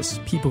anthropologists,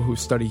 people who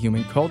study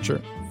human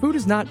culture, food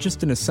is not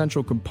just an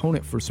essential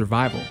component for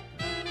survival.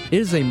 It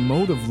is a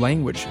mode of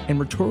language and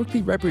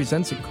rhetorically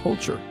represents a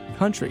culture,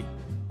 country,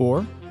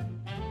 or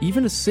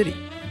even a city.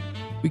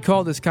 We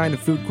call this kind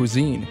of food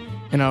cuisine,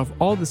 and out of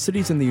all the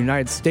cities in the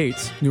United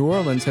States, New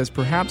Orleans has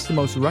perhaps the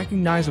most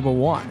recognizable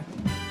one.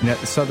 And at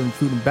the Southern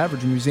Food and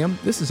Beverage Museum,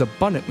 this is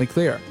abundantly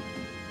clear.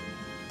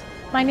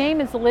 My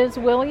name is Liz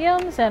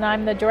Williams, and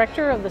I'm the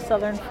director of the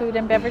Southern Food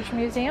and Beverage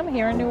Museum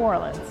here in New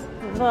Orleans.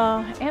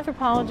 The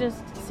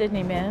anthropologist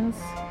Sidney Mintz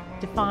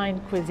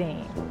defined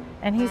cuisine,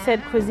 and he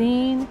said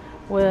cuisine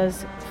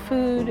was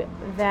food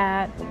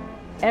that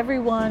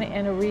everyone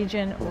in a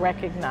region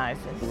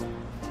recognizes,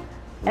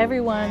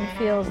 everyone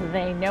feels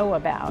they know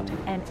about,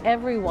 and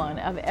everyone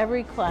of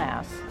every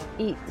class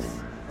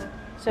eats.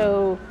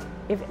 So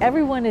if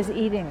everyone is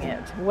eating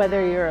it,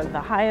 whether you're the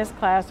highest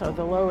class or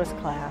the lowest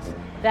class,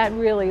 that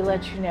really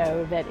lets you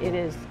know that it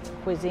is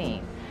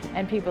cuisine.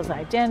 And people's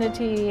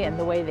identity and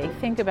the way they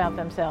think about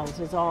themselves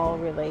is all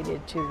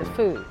related to the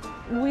food.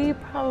 We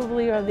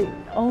probably are the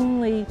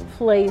only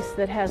place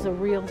that has a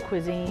real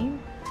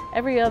cuisine.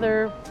 Every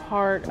other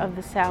part of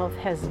the South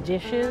has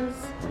dishes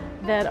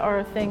that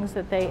are things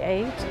that they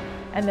ate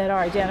and that are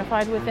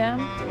identified with them.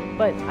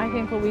 But I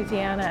think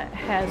Louisiana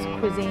has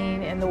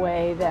cuisine in the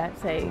way that,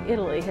 say,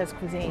 Italy has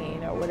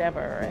cuisine or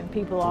whatever. And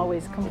people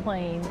always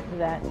complain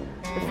that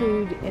the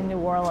food in New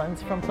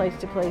Orleans from place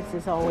to place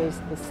is always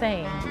the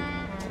same.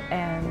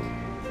 And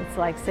it's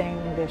like saying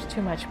there's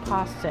too much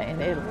pasta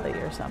in Italy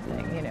or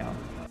something, you know.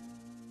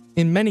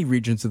 In many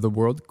regions of the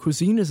world,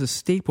 cuisine is a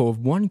staple of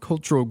one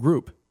cultural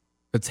group: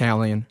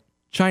 Italian,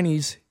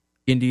 Chinese,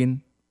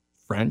 Indian,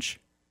 French.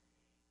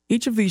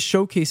 Each of these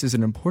showcases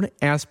an important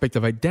aspect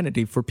of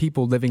identity for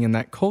people living in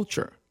that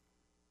culture.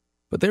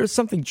 But there is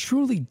something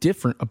truly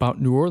different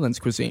about New Orleans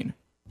cuisine.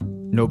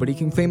 Nobody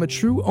can claim a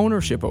true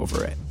ownership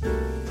over it.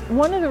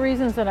 One of the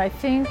reasons that I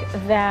think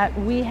that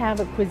we have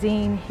a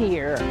cuisine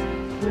here,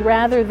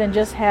 rather than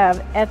just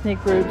have ethnic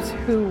groups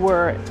who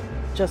were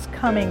just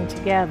coming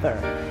together,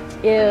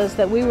 is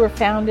that we were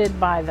founded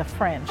by the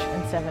French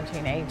in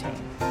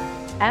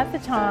 1718. At the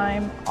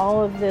time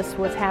all of this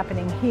was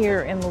happening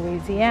here in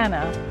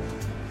Louisiana,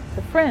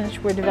 the French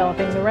were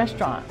developing the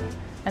restaurant,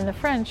 and the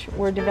French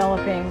were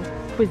developing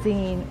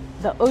cuisine,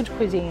 the haute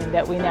cuisine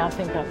that we now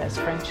think of as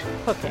French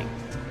cooking.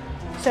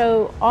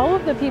 So all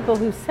of the people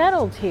who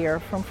settled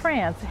here from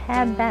France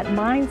had that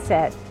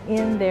mindset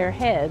in their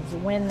heads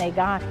when they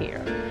got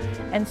here.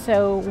 And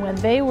so when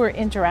they were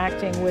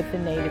interacting with the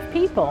native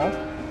people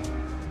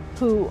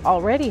who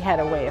already had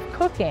a way of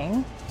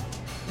cooking,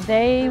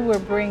 they were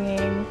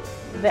bringing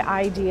the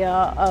idea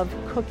of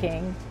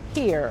cooking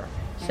here.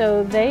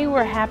 So they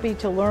were happy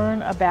to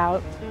learn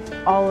about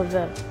all of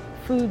the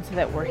foods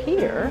that were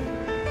here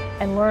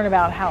and learn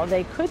about how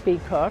they could be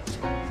cooked.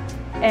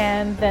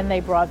 And then they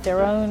brought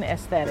their own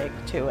aesthetic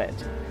to it.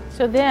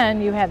 So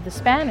then you had the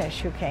Spanish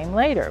who came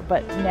later,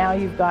 but now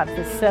you've got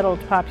this settled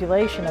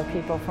population of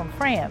people from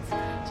France.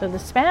 So the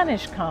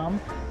Spanish come,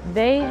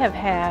 they have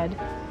had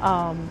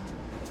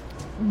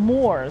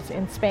Moors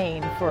in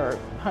Spain for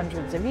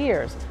hundreds of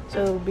years.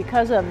 So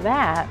because of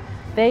that,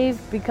 they've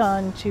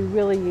begun to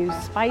really use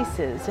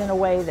spices in a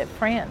way that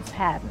France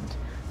hadn't.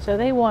 So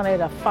they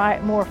wanted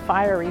a more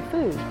fiery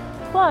food.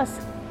 Plus,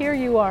 here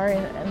you are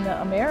in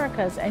the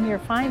Americas, and you're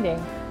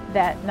finding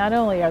that not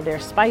only are there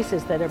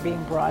spices that are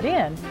being brought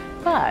in,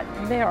 but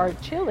there are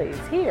chilies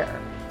here.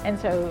 And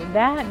so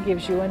that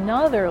gives you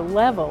another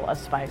level of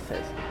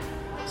spices.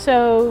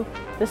 So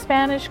the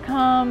Spanish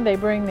come, they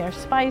bring their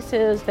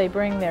spices, they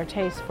bring their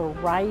taste for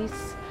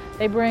rice,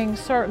 they bring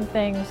certain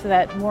things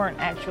that weren't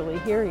actually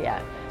here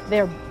yet.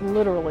 They're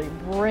literally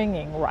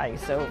bringing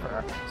rice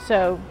over.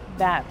 So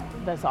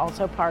that's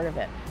also part of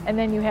it. And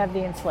then you have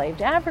the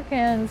enslaved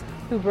Africans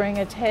who bring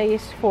a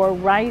taste for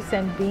rice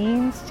and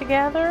beans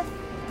together.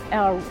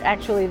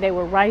 Actually, they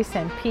were rice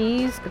and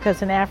peas,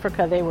 because in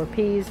Africa they were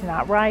peas,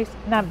 not rice,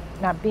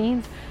 not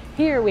beans.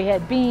 Here we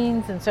had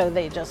beans, and so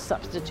they just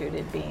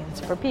substituted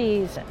beans for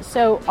peas.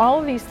 So all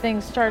of these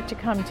things start to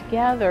come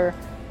together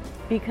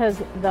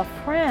because the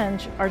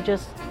French are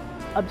just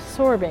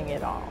absorbing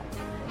it all.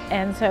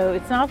 And so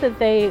it's not that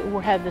they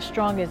had the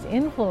strongest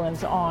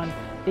influence on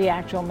the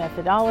actual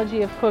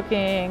methodology of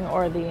cooking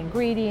or the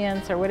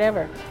ingredients or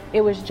whatever.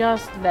 It was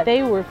just that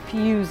they were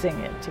fusing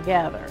it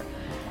together.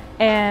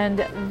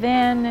 And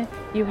then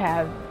you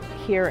have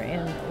here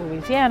in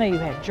Louisiana, you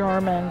had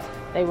Germans.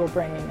 They were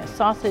bringing a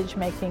sausage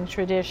making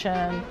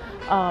tradition.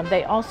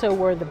 They also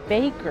were the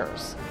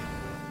bakers.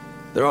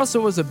 There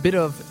also was a bit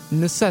of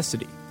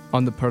necessity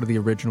on the part of the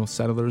original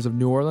settlers of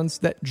New Orleans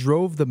that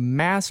drove the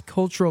mass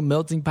cultural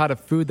melting pot of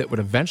food that would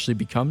eventually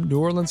become New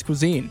Orleans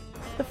cuisine.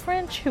 The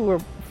French who were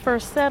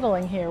first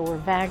settling here were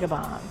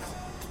vagabonds,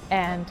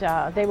 and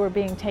they were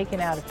being taken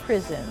out of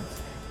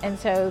prisons. And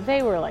so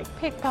they were like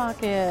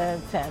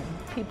pickpockets and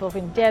people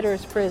in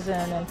debtor's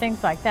prison and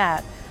things like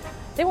that.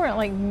 They weren't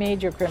like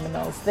major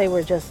criminals. They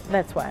were just,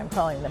 that's why I'm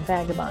calling them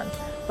vagabonds.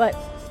 But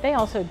they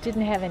also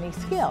didn't have any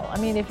skill. I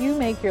mean, if you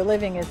make your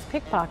living as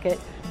pickpocket,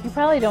 you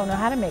probably don't know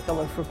how to make a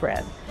loaf of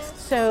bread.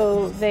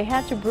 So they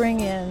had to bring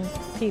in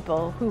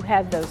people who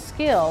had those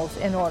skills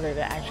in order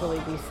to actually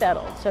be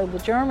settled. So the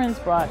Germans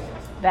brought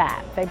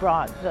that. They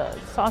brought the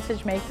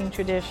sausage making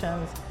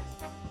traditions.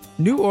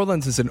 New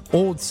Orleans is an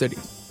old city,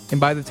 and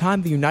by the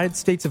time the United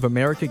States of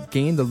America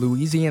gained the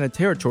Louisiana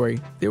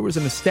Territory, there was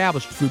an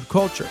established food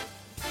culture.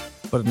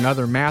 But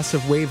another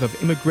massive wave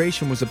of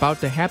immigration was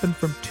about to happen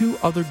from two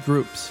other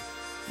groups,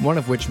 one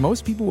of which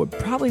most people would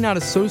probably not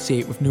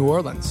associate with New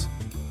Orleans.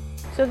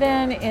 So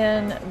then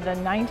in the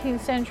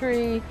 19th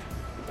century,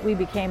 we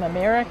became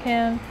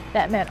American.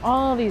 That meant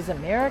all these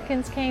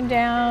Americans came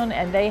down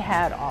and they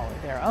had all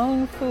of their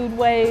own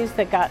foodways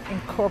that got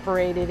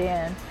incorporated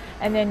in.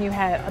 And then you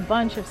had a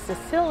bunch of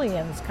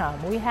Sicilians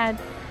come. We had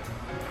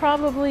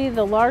probably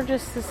the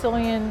largest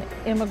Sicilian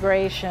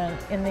immigration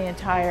in the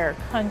entire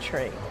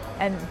country.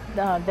 And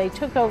they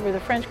took over the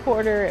French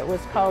Quarter. It was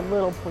called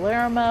Little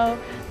Palermo.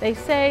 They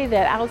say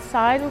that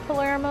outside of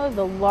Palermo,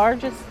 the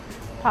largest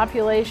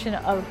population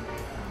of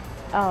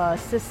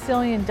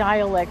Sicilian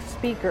dialect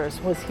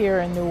speakers was here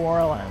in New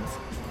Orleans.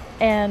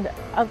 And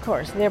of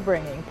course, they're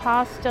bringing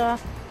pasta.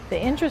 The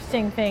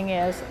interesting thing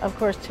is, of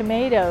course,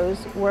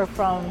 tomatoes were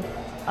from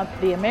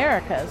the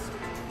Americas.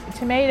 The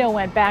tomato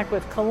went back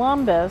with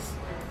Columbus,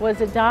 was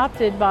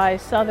adopted by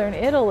southern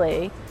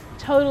Italy,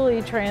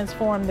 totally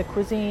transformed the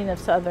cuisine of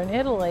southern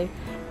Italy,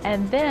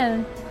 and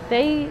then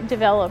they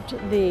developed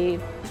the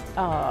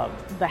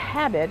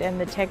habit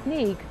and the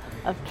technique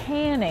of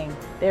canning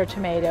their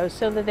tomatoes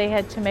so that they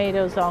had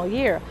tomatoes all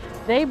year.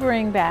 They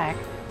bring back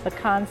the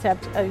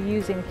concept of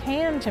using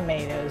canned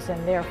tomatoes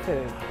in their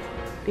food,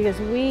 because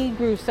we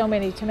grew so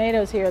many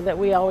tomatoes here that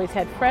we always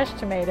had fresh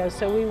tomatoes,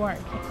 so we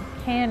weren't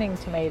canning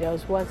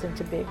tomatoes wasn't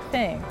a big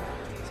thing.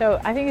 So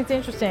I think it's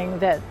interesting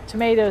that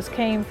tomatoes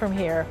came from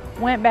here,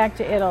 went back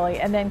to Italy,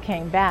 and then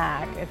came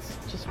back. It's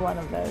just one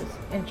of those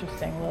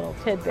interesting little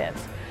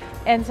tidbits.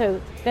 And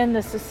so then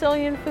the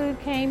Sicilian food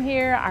came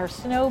here, our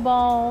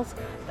snowballs,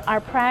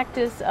 our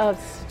practice of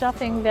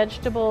stuffing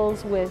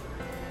vegetables with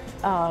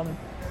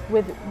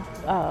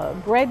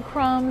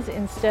breadcrumbs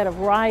instead of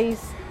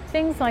rice,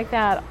 things like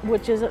that,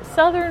 which is a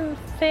southern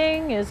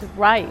thing, is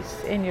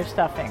rice in your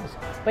stuffings.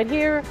 But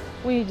here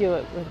we do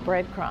it with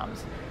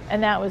breadcrumbs.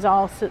 And that was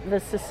all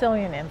the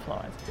Sicilian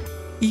influence.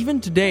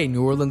 Even today,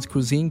 New Orleans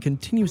cuisine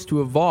continues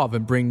to evolve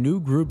and bring new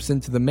groups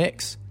into the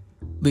mix,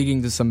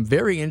 leading to some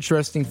very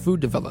interesting food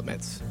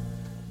developments.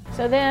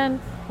 So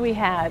then we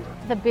had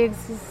the big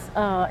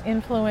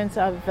influence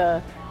of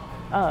the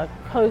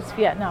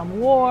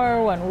post-Vietnam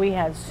War, when we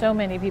had so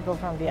many people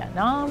from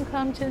Vietnam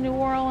come to New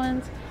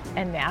Orleans.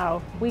 And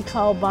now we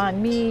call banh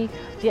mi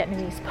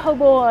Vietnamese po'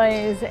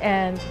 boys,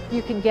 and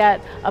you can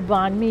get a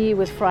banh mi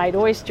with fried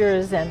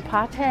oysters and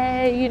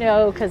pate,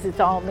 because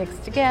it's all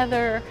mixed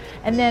together.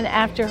 And then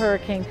after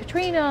Hurricane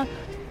Katrina,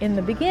 in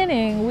the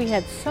beginning, we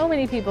had so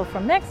many people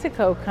from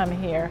Mexico come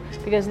here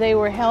because they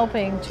were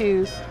helping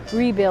to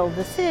rebuild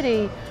the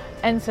city.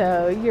 And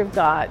so you've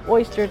got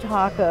oyster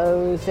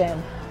tacos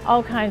and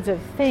all kinds of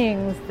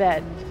things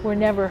that were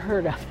never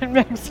heard of in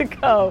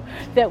Mexico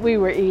that we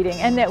were eating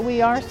and that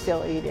we are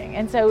still eating.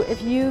 And so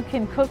if you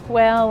can cook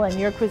well and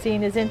your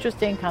cuisine is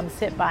interesting, come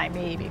sit by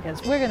me,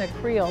 because we're going to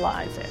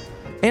Creolize it.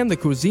 And the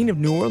cuisine of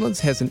New Orleans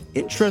has an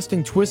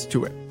interesting twist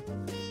to it.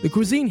 The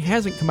cuisine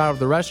hasn't come out of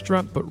the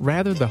restaurant, but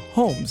rather the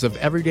homes of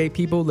everyday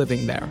people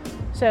living there.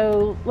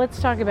 So let's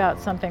talk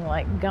about something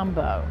like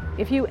gumbo.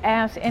 If you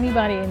ask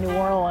anybody in New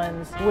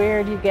Orleans,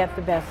 where do you get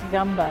the best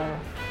gumbo?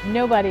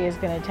 Nobody is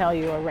going to tell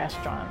you a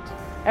restaurant.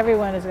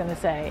 Everyone is going to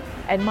say,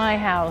 at my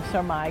house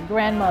or my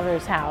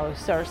grandmother's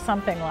house or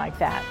something like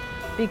that,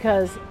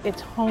 because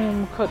it's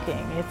home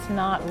cooking, it's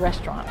not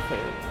restaurant food.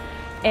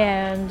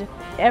 And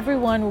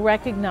everyone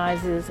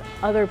recognizes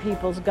other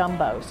people's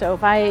gumbo. So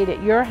if I ate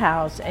at your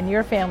house and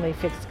your family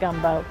fixed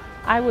gumbo,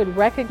 I would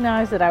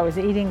recognize that I was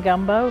eating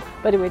gumbo,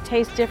 but it would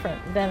taste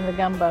different than the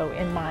gumbo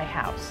in my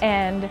house.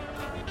 And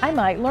I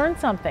might learn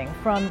something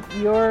from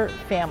your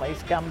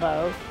family's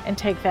gumbo and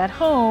take that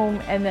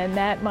home, and then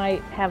that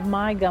might have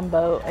my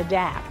gumbo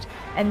adapt.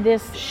 And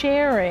this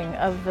sharing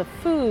of the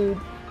food,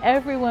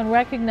 everyone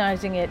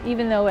recognizing it,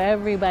 even though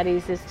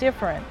everybody's is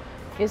different,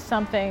 is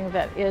something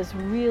that is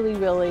really,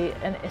 really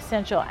an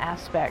essential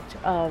aspect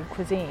of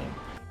cuisine.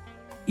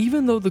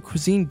 Even though the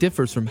cuisine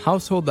differs from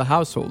household to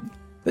household,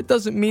 that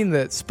doesn't mean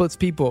that it splits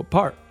people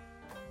apart.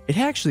 It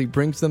actually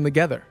brings them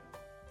together.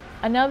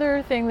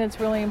 Another thing that's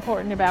really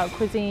important about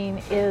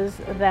cuisine is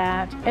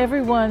that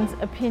everyone's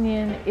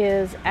opinion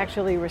is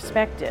actually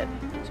respected.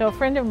 So a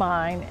friend of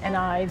mine and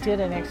I did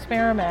an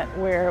experiment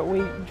where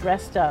we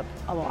dressed up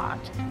a lot,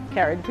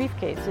 carried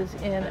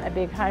briefcases in a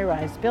big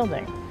high-rise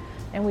building,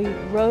 and we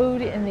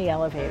rode in the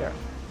elevator.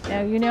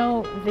 Now, you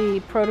know the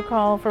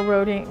protocol for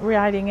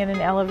riding in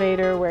an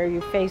elevator where you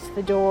face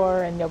the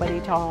door and nobody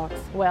talks?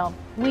 Well,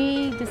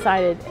 we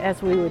decided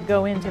as we would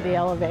go into the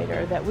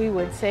elevator that we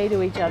would say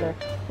to each other,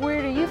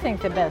 where do you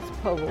think the best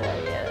po' boy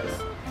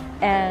is?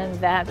 And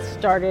that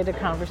started a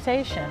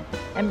conversation.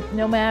 And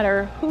no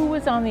matter who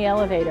was on the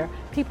elevator,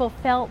 people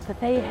felt that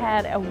they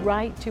had a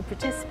right to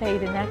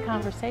participate in that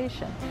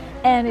conversation.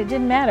 And it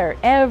didn't matter.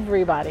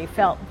 Everybody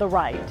felt the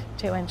right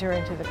to enter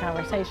into the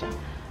conversation.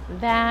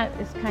 That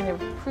is kind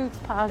of proof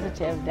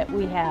positive that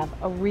we have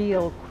a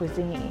real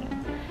cuisine.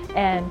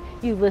 And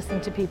you listen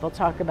to people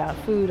talk about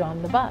food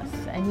on the bus,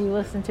 and you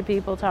listen to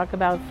people talk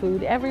about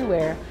food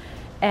everywhere.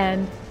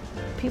 And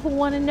people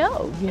want to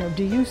know,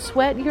 do you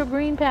sweat your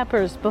green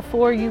peppers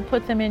before you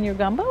put them in your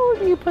gumbo, or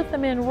do you put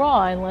them in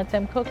raw and let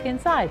them cook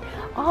inside?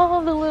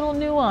 All the little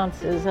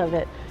nuances of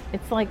it.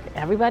 It's like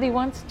everybody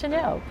wants to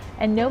know.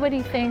 And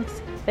nobody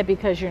thinks that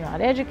because you're not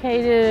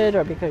educated,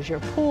 or because you're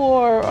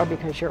poor, or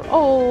because you're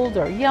old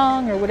or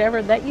young or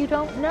whatever, that you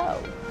don't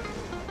know.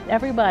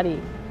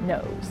 Everybody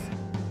knows.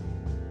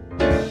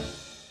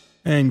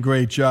 And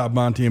great job,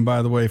 Monty. And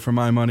by the way, for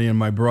my money and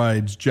my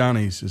bride's,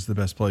 Johnny's is the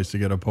best place to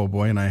get a po'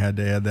 boy, and I had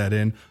to add that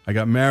in. I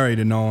got married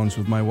in Nolens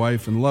with my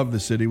wife and love the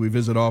city. We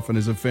visit often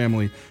as a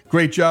family.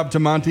 Great job to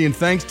Monty, and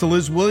thanks to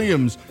Liz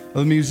Williams of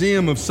the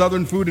Museum of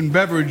Southern Food and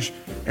Beverage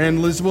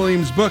and Liz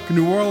Williams' book,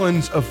 New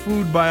Orleans, A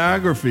Food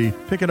Biography.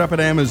 Pick it up at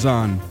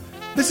Amazon.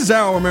 This is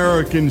Our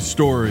American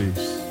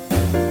Stories.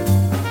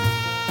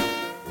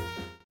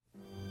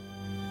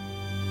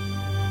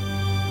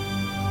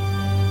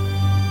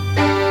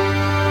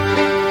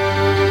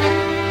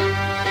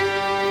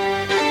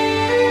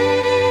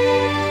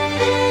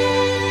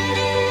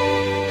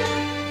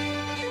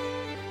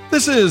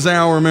 This is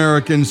Our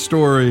American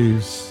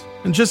Stories.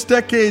 And just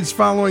decades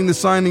following the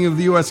signing of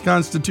the U.S.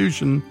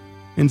 Constitution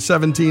in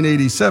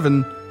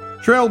 1787,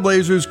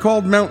 trailblazers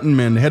called mountain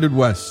men headed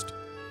west.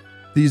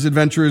 These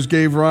adventurers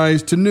gave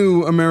rise to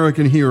new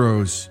American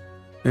heroes,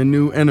 and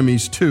new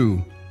enemies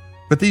too.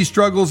 But these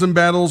struggles and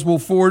battles will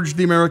forge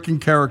the American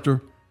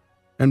character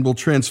and will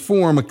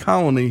transform a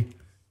colony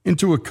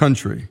into a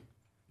country.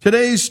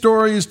 Today's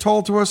story is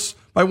told to us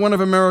by one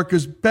of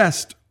America's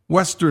best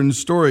Western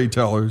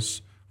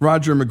storytellers,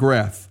 Roger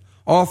McGrath,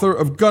 author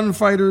of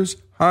Gunfighters,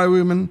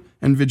 Highwaymen,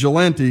 and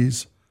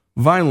Vigilantes,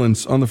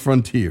 Violence on the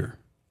Frontier.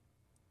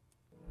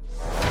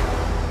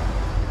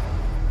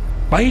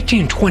 By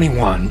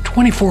 1821,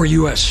 24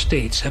 U.S.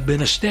 states have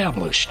been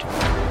established,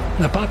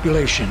 and the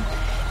population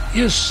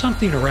is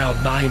something around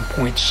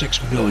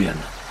 9.6 million.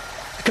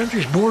 The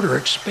country's border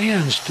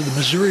expands to the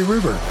Missouri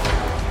River,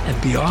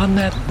 and beyond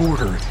that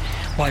border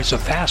lies a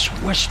vast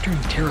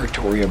western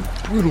territory of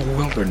brutal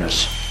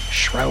wilderness,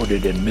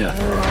 shrouded in myth.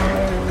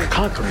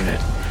 Conquering it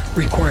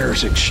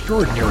requires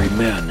extraordinary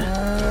men.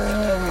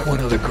 One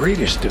of the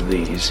greatest of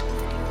these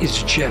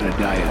is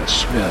Jedediah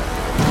Smith.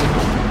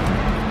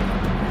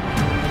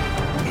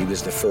 He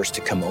was the first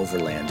to come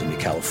overland into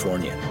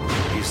California.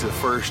 He's the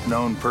first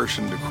known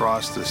person to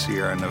cross the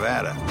Sierra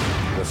Nevada.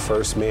 The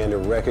first man to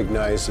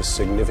recognize the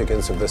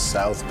significance of the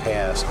South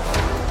Pass.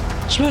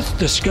 Smith's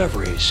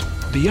discoveries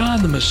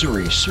beyond the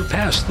Missouri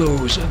surpassed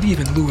those of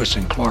even Lewis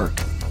and Clark.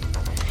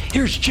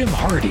 Here's Jim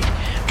Hardy,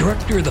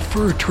 director of the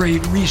Fur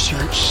Trade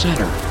Research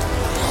Center.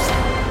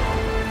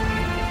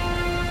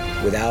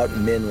 Without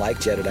men like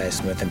Jedediah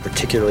Smith, and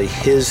particularly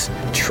his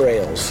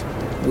trails,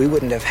 we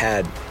wouldn't have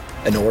had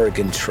an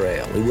Oregon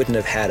Trail. We wouldn't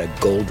have had a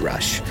gold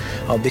rush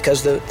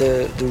because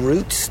the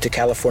routes to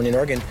California and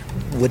Oregon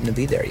wouldn't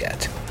be there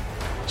yet.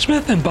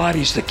 Smith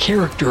embodies the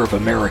character of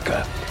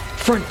America: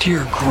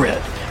 frontier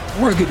grit,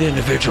 rugged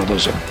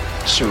individualism,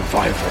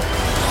 survival.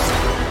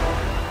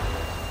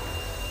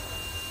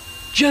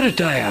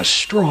 Jedediah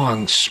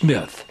Strong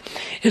Smith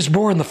is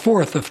born the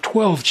fourth of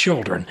 12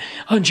 children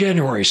on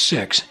January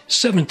 6,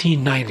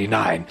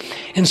 1799,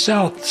 in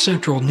south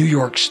central New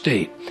York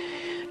State,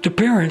 to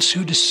parents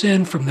who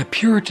descend from the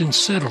Puritan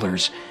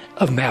settlers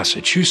of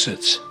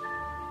Massachusetts.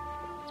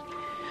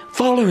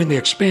 Following the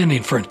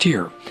expanding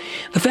frontier,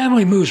 the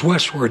family moves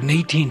westward in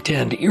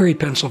 1810 to Erie,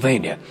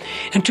 Pennsylvania,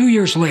 and 2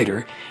 years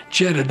later,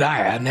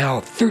 Jedediah, now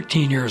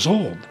 13 years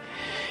old,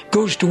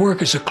 goes to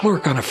work as a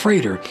clerk on a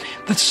freighter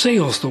that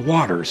sails the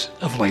waters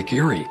of Lake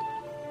Erie.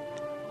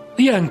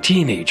 The young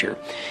teenager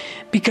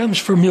becomes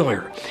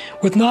familiar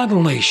with not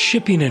only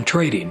shipping and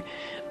trading,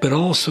 but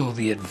also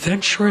the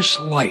adventurous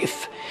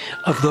life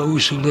of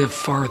those who live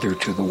farther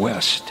to the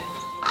west.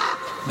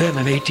 Then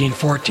in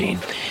 1814,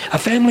 a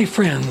family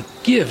friend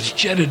gives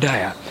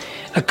Jedediah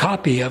a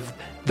copy of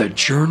the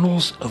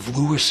Journals of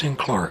Lewis and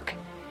Clark,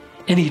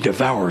 and he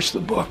devours the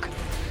book.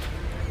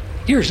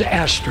 Here's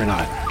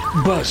astronaut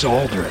Buzz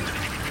Aldrin.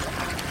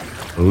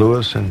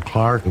 Lewis and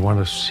Clark want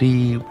to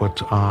see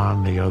what's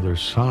on the other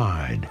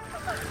side.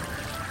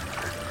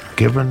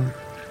 Given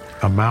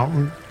a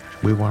mountain,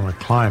 we want to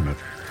climb it.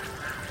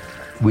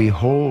 We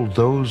hold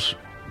those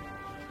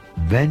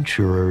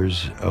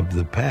venturers of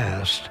the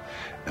past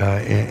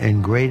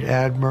in great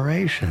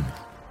admiration.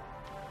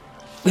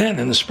 Then,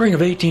 in the spring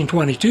of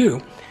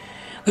 1822,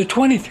 the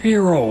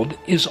 23-year-old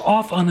is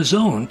off on his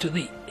own to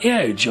the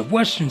edge of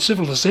Western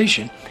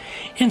civilization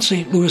in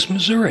St. Louis,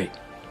 Missouri.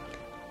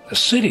 The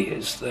city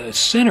is the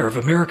center of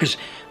America's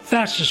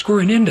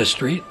fastest-growing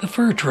industry, the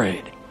fur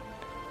trade.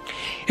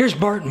 Here's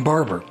Barton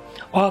Barber,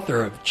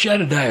 author of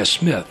Jedediah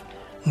Smith,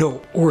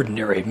 No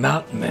Ordinary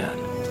Mountain Man.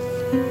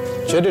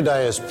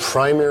 Jedediah's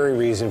primary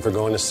reason for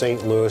going to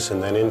St. Louis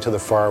and then into the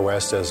far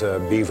west as a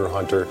beaver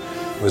hunter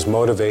was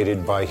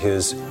motivated by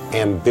his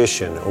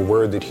ambition, a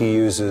word that he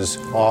uses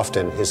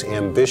often, his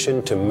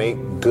ambition to make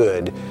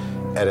good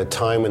at a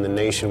time when the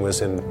nation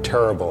was in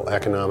terrible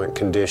economic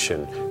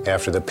condition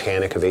after the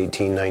Panic of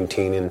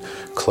 1819 and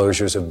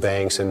closures of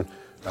banks and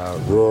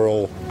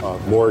rural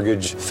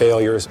mortgage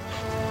failures.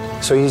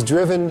 So he's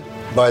driven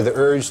by the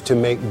urge to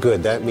make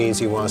good. That means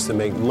he wants to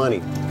make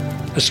money.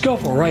 A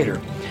skillful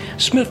writer,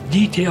 Smith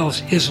details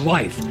his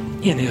life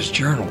in his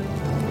journal.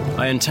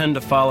 I intend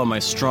to follow my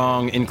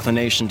strong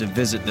inclination to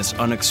visit this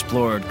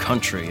unexplored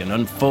country and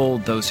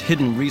unfold those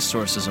hidden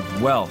resources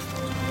of wealth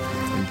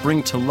and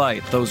bring to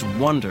light those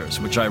wonders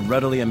which I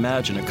readily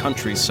imagine a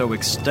country so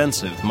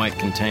extensive might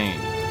contain.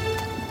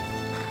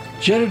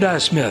 Jedediah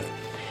Smith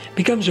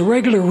becomes a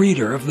regular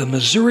reader of the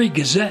Missouri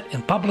Gazette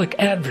and Public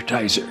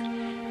Advertiser,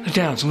 the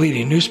town's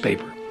leading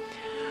newspaper.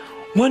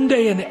 One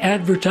day an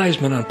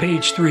advertisement on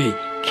page 3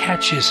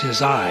 catches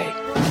his eye.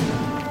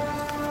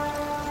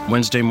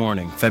 Wednesday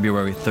morning,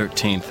 February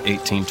 13th,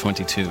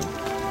 1822.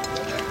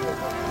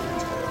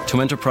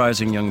 To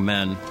enterprising young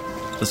men,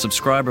 the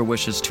subscriber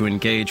wishes to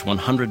engage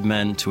 100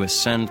 men to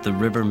ascend the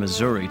river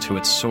Missouri to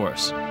its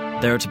source,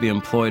 there to be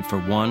employed for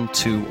 1,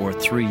 2, or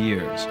 3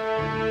 years.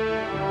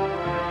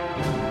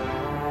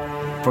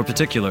 For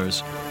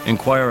particulars,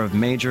 inquire of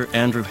Major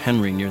Andrew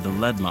Henry near the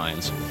lead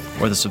mines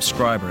or the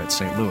subscriber at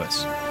St.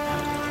 Louis.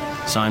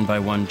 Signed by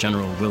one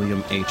General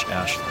William H.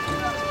 Ashley.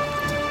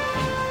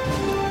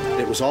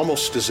 It was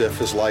almost as if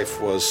his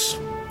life was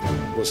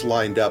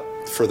lined up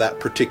for that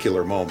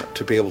particular moment,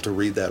 to be able to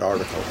read that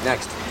article.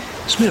 Next.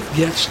 Smith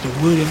gets to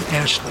William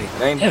Ashley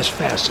Name? as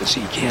fast as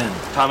he can.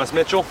 Thomas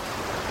Mitchell.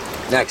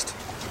 Next.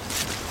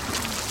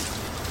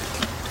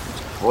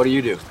 What do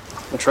you do?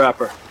 A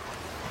trapper.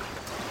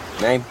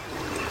 Name?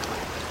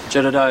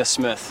 Jedediah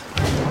Smith.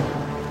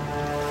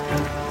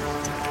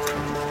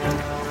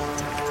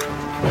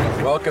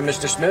 Welcome,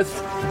 Mr. Smith,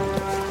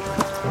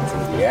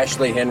 to the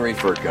Ashley Henry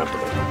Fur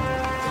Company.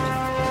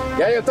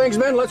 Gather your things,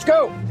 men, let's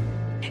go!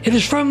 It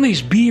is from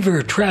these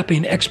beaver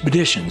trapping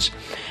expeditions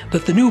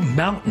that the new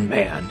mountain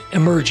man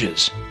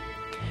emerges.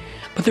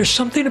 But there's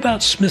something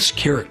about Smith's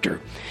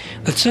character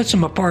that sets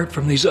him apart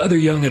from these other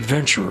young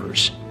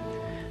adventurers.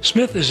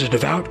 Smith is a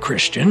devout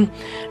Christian,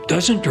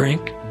 doesn't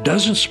drink,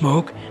 doesn't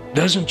smoke,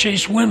 doesn't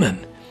chase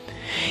women.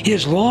 He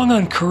is long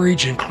on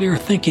courage and clear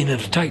thinking in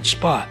a tight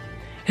spot.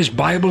 His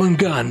Bible and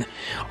gun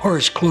are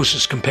his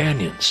closest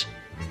companions.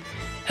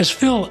 As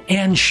Phil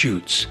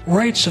Anschutz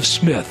writes of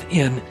Smith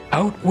in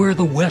Out Where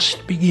the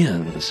West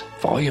Begins,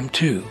 Volume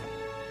 2,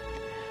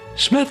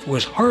 Smith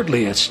was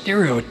hardly a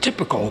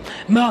stereotypical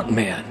mountain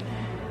man,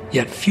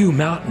 yet few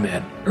mountain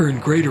men earn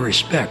greater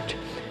respect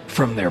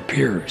from their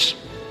peers.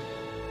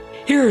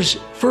 Here's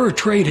fur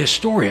trade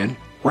historian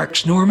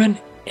Rex Norman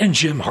and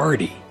Jim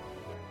Hardy.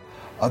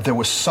 There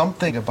was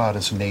something about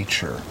his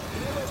nature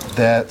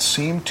that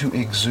seemed to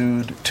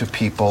exude to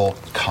people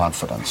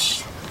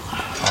confidence,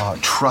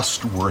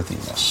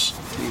 trustworthiness,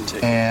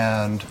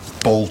 and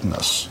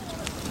boldness.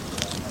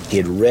 He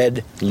had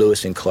read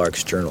Lewis and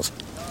Clark's journals.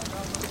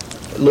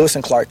 Lewis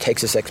and Clark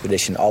takes this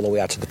expedition all the way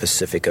out to the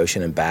Pacific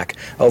Ocean and back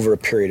over a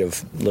period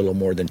of little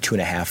more than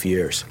 2.5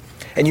 years.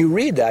 And you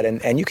read that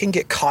and you can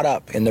get caught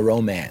up in the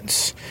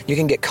romance. You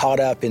can get caught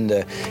up in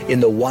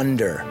the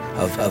wonder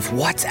of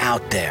what's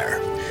out there.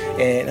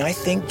 And I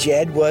think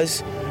Jed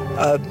was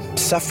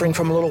suffering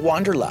from a little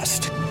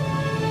wanderlust.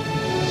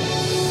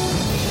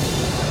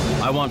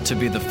 I want to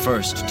be the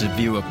first to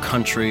view a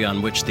country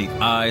on which the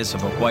eyes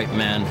of a white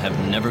man have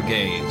never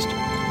gazed,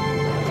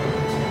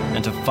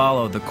 and to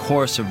follow the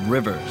course of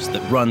rivers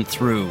that run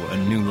through a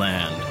new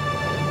land.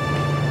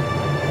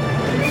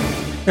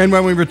 And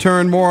when we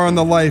return, more on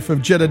the life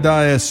of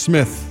Jedediah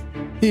Smith,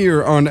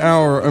 here on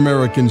Our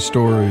American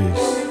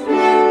Stories.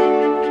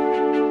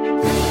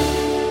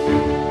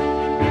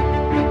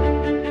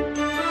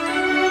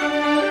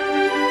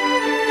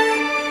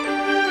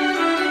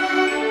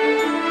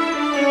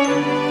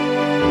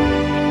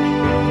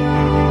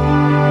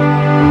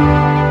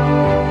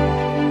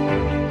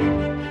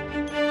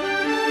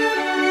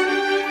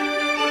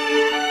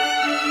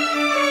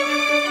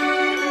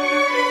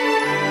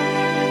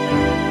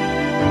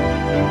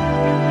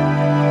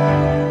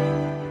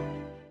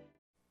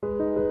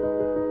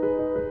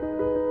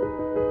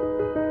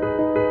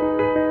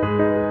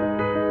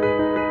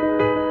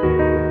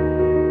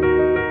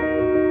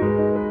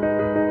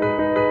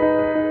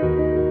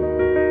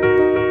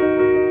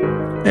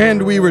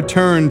 And we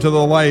return to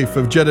the life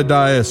of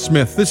Jedediah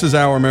Smith. This is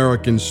Our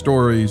American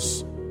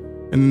Stories.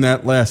 In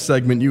that last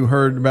segment, you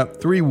heard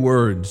about 3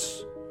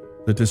 words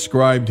that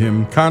described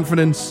him: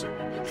 confidence,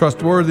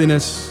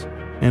 trustworthiness,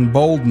 and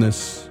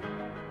boldness.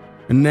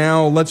 And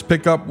now let's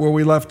pick up where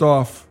we left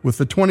off with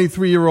the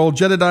 23-year-old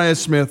Jedediah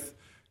Smith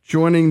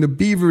joining the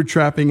beaver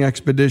trapping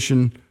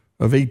expedition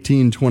of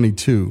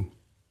 1822.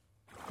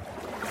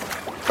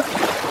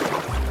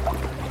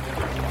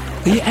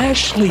 The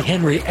Ashley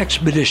Henry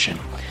expedition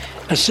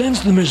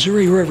ascends the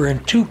Missouri River in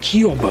 2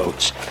 keel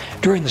boats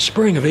during the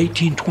spring of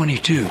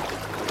 1822.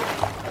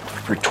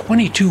 For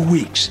 22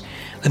 weeks,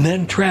 the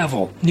men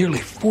travel nearly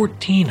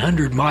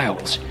 1,400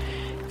 miles,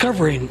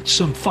 covering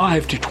some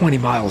 5 to 20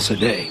 miles a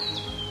day.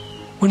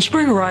 When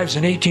spring arrives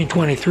in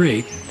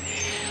 1823,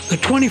 the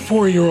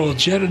 24-year-old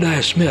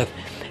Jedediah Smith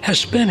has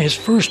spent his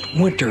first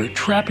winter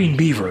trapping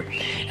beaver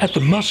at the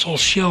Muscle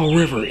Shell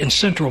River in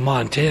central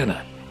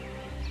Montana.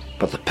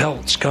 But the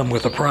pelts come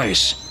with a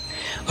price.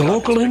 The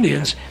local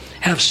Indians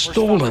have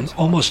stolen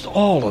almost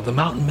all of the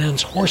mountain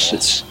men's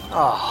horses.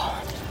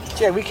 Oh,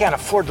 Jed, we can't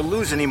afford to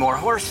lose any more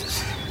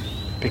horses.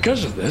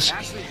 Because of this,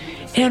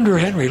 Andrew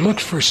Henry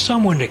looked for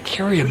someone to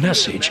carry a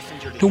message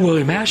to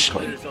William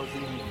Ashley,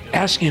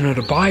 asking him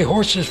to buy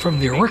horses from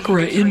the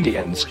Arikara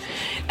Indians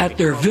at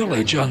their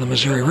village on the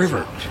Missouri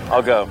River.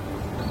 I'll go.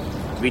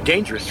 It'd be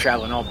dangerous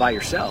traveling all by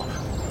yourself.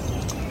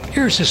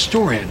 Here's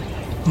historian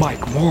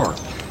Mike Moore.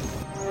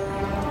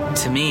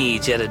 To me,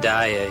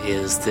 Jedediah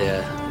is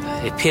the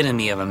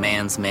epitome of a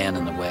man's man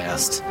in the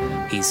West.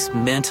 He's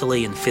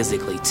mentally and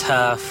physically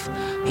tough.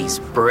 He's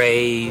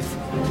brave.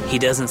 He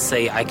doesn't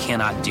say, I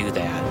cannot do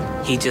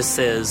that. He just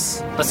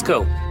says, let's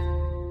go.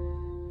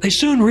 They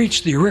soon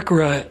reached the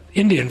Arikara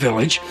Indian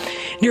village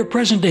near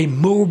present-day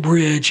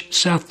Mobridge,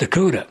 South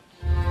Dakota.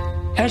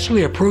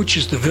 Ashley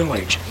approaches the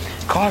village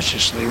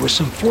cautiously with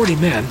some 40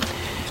 men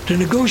to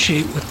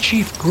negotiate with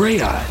Chief Gray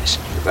Eyes,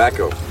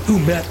 Tobacco, who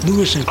met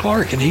Lewis and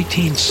Clark in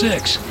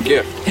 1806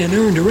 and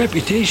earned a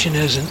reputation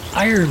as an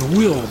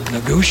iron-willed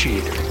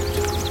negotiator.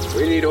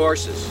 We need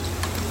horses,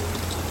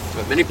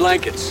 but many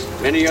blankets,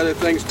 many other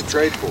things to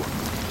trade for.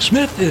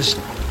 Smith is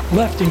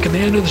left in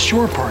command of the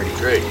shore party,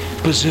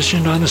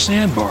 positioned on the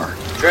sandbar.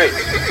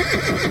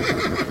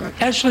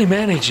 Ashley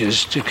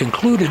manages to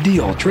conclude a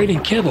deal, trading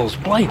kettles,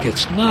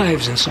 blankets,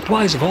 knives, and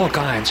supplies of all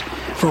kinds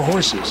for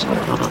horses.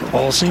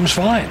 All seems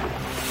fine.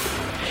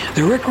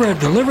 The Arikara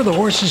deliver the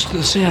horses to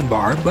the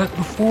sandbar, but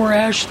before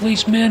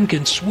Ashley's men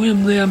can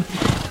swim them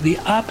to the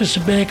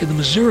opposite bank of the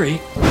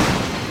Missouri,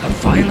 a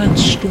violent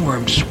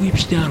storm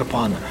sweeps down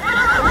upon them.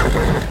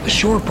 The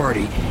shore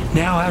party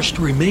now has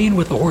to remain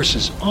with the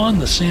horses on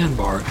the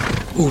sandbar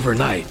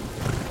overnight.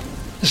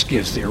 This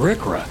gives the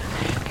Arikara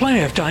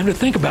plenty of time to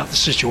think about the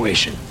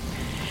situation.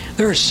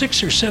 There are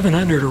 600 or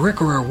 700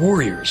 Arikara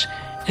warriors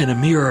and a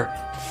mere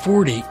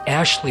 40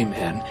 Ashley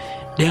men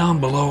down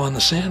below on the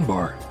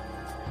sandbar.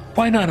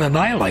 Why not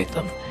annihilate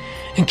them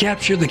and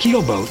capture the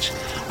keelboats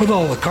with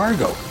all the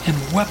cargo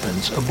and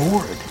weapons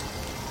aboard?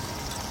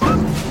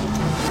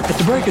 At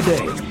the break of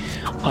day,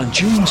 on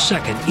June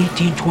 2nd,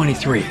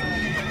 1823,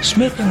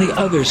 Smith and the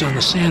others on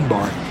the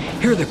sandbar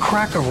hear the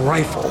crack of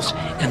rifles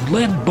and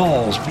lead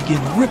balls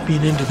begin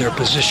ripping into their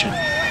position.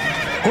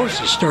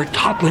 Horses start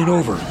toppling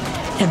over,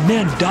 and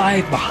men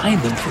dive behind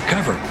them for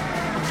cover.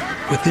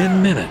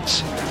 Within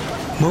minutes,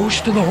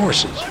 most of the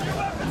horses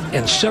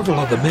and several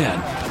of the men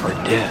are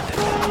dead.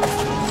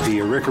 The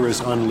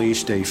Arikaras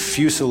unleashed a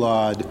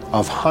fusillade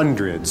of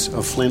hundreds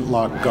of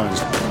flintlock guns.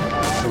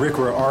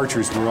 Arikara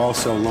archers were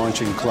also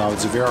launching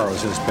clouds of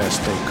arrows as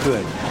best they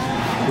could.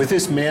 With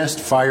this massed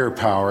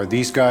firepower,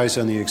 these guys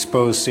on the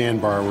exposed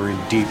sandbar were in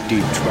deep,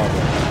 deep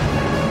trouble.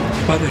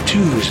 By the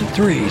 2s and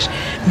 3s,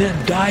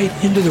 men dive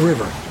into the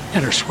river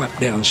and are swept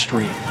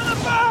downstream.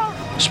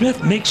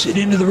 Smith makes it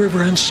into the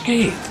river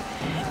unscathed,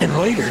 and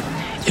later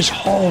is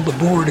hauled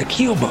aboard a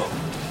keelboat.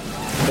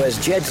 So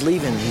as Jed's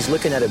leaving, he's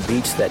looking at a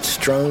beach that's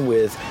strewn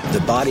with the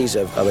bodies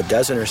of a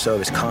dozen or so of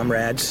his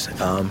comrades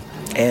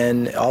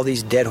and all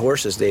these dead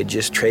horses they had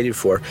just traded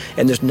for,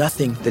 and there's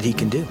nothing that he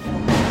can do.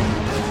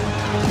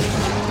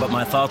 But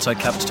my thoughts I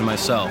kept to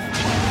myself,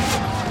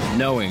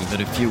 knowing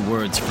that a few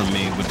words from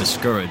me would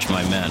discourage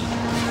my men.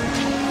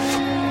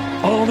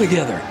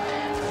 Altogether,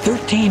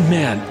 13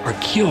 men are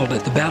killed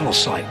at the battle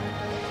site,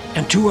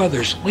 and 2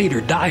 others later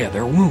die of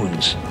their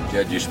wounds.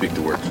 Jed, you speak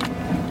the words.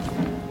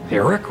 The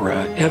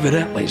Arikara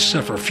evidently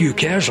suffer few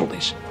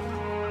casualties.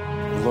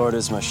 The Lord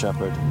is my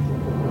shepherd.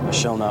 I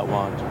shall not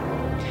want.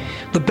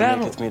 The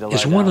battle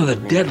is one of the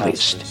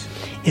deadliest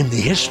in the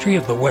history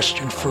of the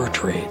Western fur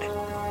trade.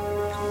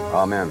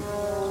 Amen.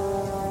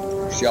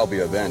 Shall be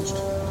avenged.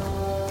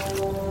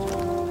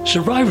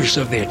 Survivors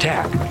of the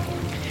attack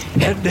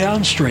head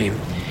downstream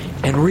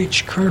and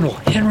reach Colonel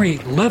Henry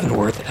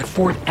Leavenworth at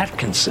Fort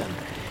Atkinson,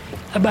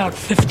 about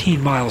 15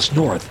 miles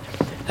north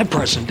of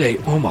present-day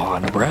Omaha,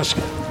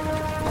 Nebraska.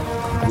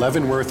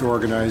 Leavenworth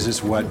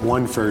organizes what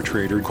one fur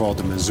trader called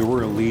the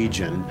Missouri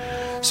Legion,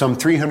 some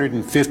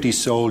 350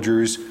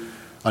 soldiers,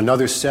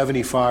 another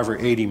 75 or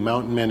 80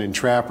 mountain men and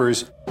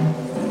trappers,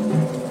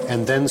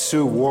 and then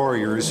Sioux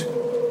warriors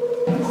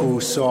who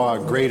saw a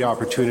great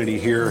opportunity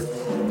here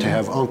to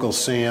have Uncle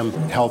Sam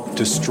help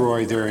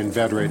destroy their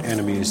inveterate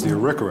enemies, the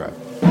Arikara.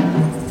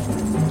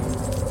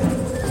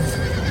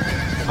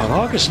 On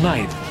August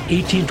 9th,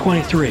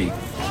 1823,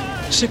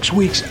 6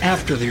 weeks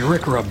after the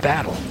Arikara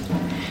battle,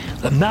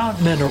 the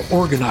mountain men are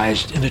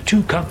organized into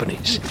 2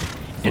 companies,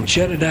 and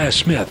Jedediah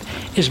Smith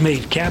is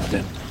made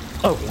captain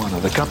of one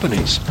of the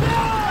companies.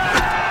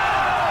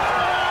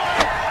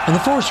 When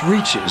the force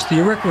reaches the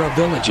Arikara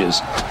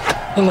villages,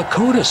 the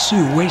Lakota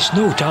Sioux waste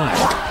no time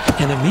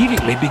and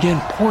immediately begin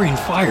pouring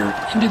fire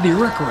into the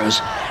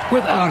Arikaras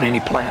without any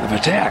plan of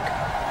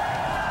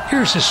attack.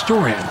 Here's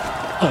historian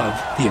of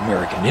the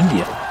American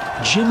Indian,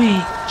 Jimmy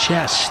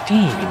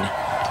Chasteen.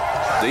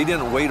 They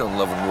didn't wait on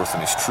Leavenworth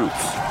and his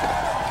troops.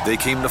 They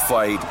came to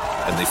fight,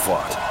 and they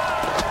fought.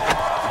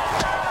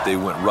 They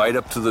went right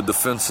up to the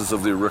defenses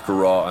of the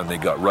Arikara, and they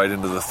got right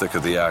into the thick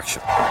of the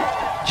action.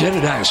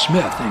 Jedediah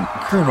Smith and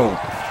Colonel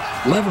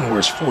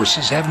Leavenworth's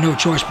forces have no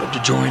choice but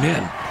to join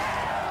in.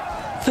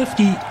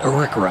 50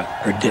 Arikara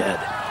are dead,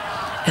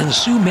 and the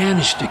Sioux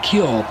managed to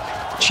kill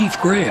Chief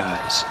Gray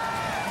Eyes.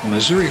 The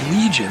Missouri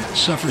Legion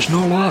suffers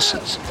no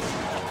losses.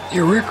 The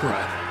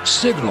Arikara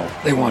signal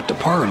they want to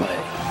parley.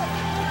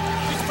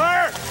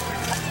 Ceasefire!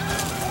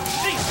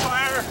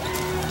 Ceasefire!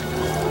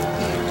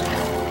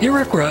 The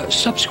Arikara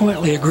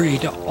subsequently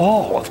agreed to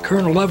all of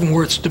Colonel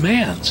Leavenworth's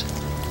demands,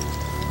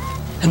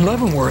 and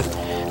Leavenworth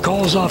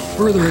calls off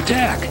further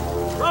attack.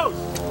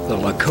 The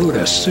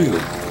Lakota Sioux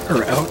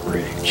are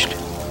outraged.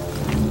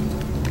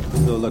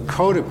 The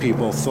Lakota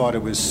people thought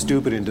it was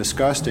stupid and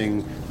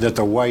disgusting that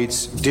the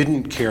whites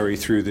didn't carry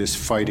through this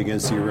fight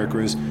against the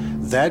Arikaras.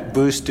 That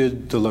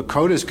boosted the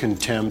Lakotas'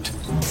 contempt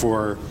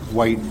for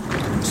white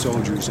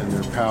soldiers and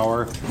their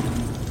power.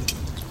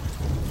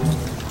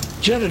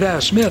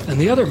 Jedediah Smith and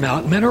the other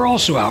mountain men are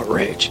also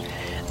outraged,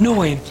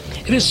 knowing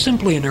it is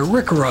simply an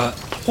Arikara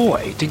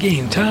ploy to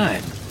gain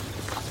time.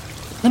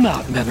 The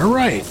mountain men are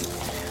right.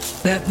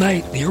 That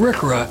night, the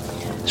Arikara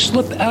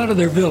slip out of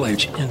their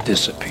village and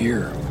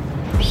disappear.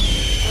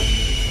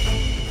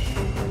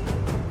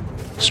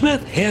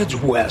 Smith heads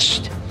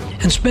west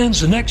and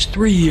spends the next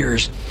 3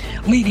 years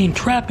leading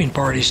trapping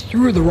parties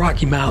through the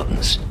Rocky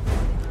Mountains.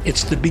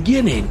 It's the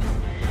beginning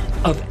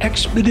of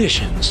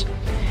expeditions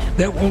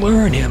that will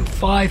earn him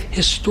 5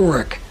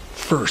 historic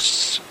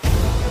firsts.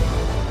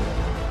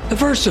 The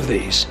first of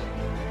these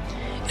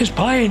is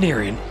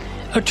pioneering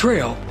a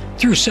trail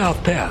through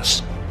South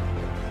Pass.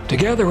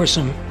 Together with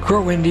some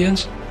Crow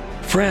Indians,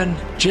 friend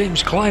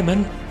James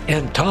Kleiman,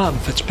 and Tom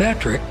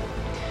Fitzpatrick,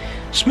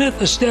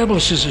 Smith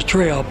establishes a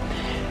trail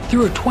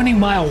through a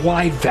 20-mile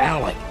wide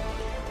valley,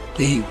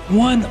 the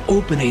one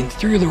opening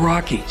through the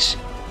Rockies.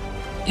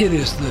 It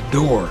is the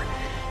door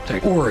to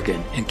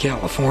Oregon and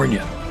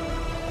California.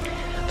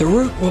 The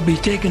route will be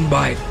taken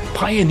by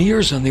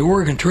pioneers on the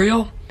Oregon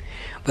Trail,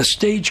 the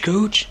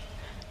Stagecoach,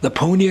 the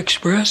Pony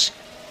Express,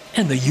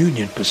 and the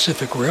Union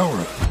Pacific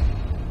Railroad.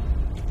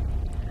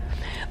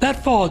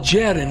 That fall,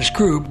 Jed and his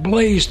crew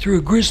blazed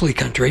through grizzly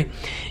country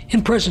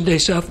in present-day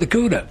South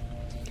Dakota.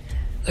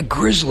 The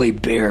grizzly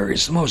bear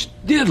is the most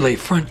deadly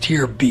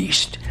frontier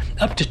beast,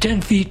 up to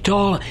 10 feet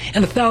tall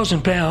and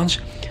 1,000 pounds,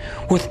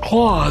 with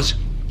claws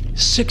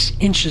 6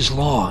 inches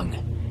long.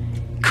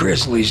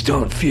 Grizzlies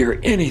don't fear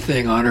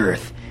anything on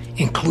Earth,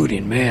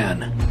 including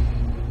man.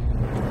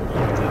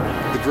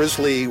 The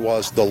grizzly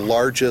was the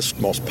largest,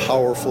 most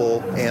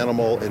powerful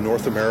animal in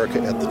North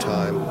America at the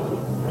time.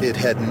 It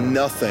had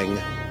nothing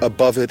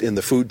above it in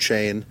the food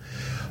chain.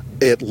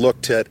 It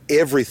looked at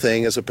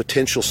everything as a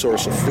potential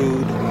source of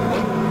food.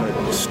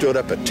 It stood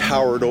up, it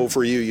towered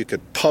over you. You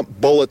could pump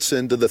bullets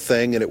into the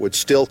thing and it would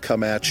still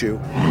come at you.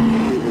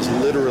 It was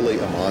literally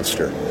a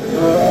monster.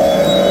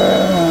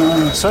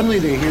 Suddenly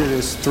they hear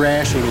this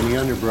thrashing in the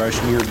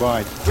underbrush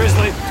nearby.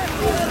 Grizzly!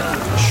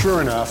 Sure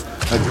enough,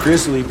 a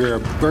grizzly bear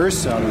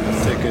bursts out of the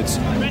thickets,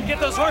 Men, get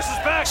those horses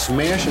back!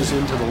 smashes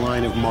into the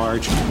line of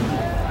march.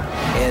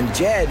 And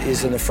Jed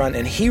is in the front,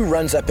 and he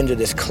runs up into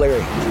this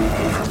clearing.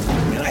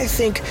 And I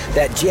think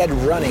that Jed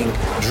running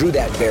drew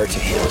that bear to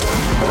him.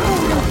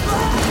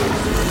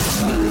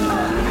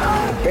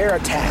 The bear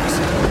attacks.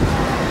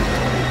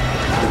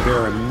 The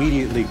bear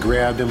immediately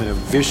grabbed him in a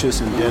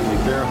vicious and deadly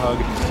bear hug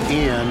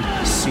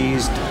and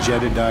seized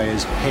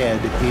Jedediah's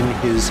head in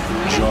his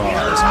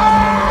jaws.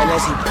 And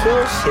as he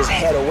pulls his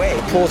head away,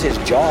 pulls his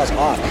jaws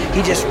off,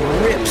 he just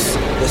rips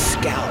the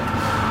scalp.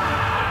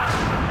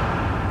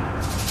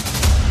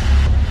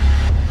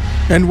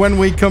 And when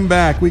we come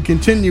back, we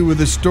continue with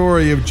the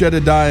story of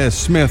Jedediah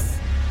Smith.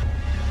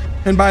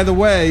 And by the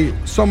way,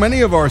 so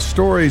many of our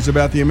stories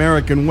about the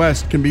American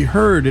West can be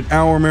heard at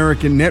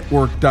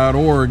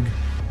ouramericannetwork.org.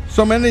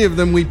 So many of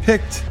them we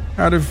picked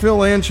out of Phil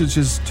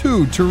Anschutz'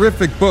 2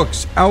 terrific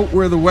books, Out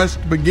Where the West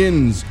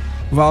Begins,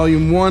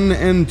 Volume 1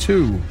 and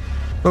 2.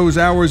 Those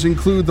hours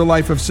include the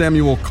life of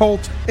Samuel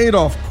Colt,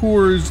 Adolph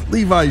Coors,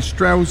 Levi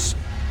Strauss,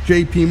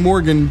 J.P.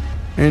 Morgan,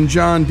 and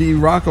John D.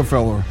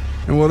 Rockefeller.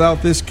 And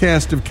without this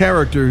cast of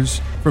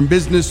characters, from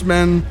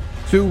businessmen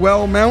to,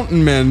 well,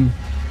 mountain men,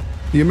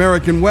 the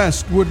American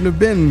West wouldn't have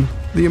been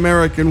the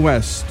American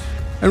West.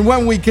 And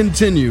when we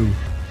continue,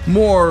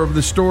 more of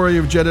the story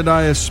of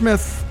Jedediah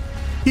Smith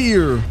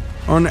here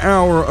on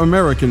Our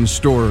American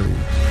Story.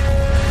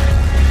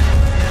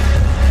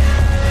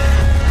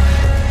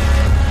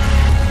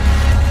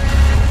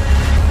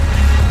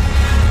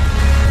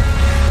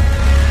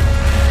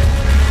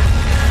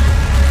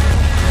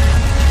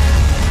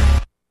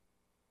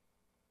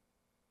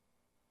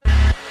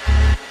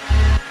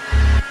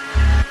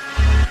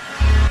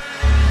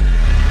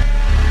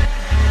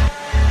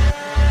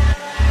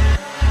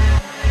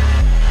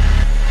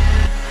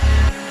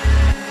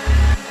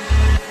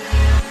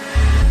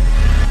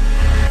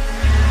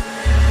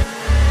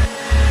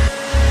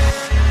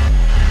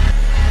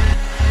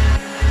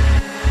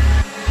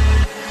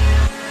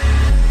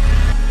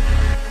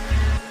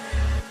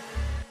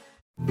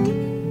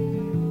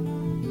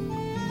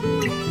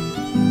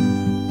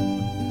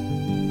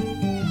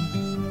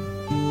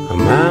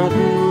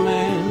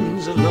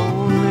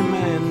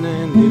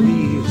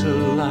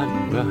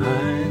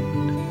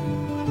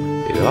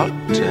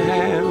 ought to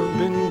have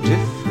been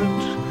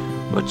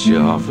different, but you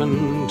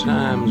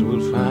oftentimes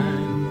will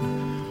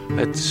find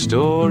that the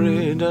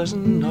story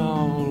doesn't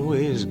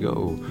always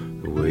go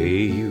the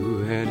way you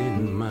had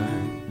in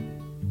mind.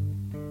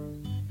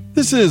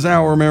 This is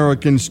Our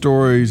American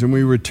Stories, and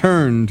we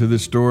return to the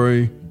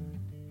story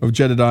of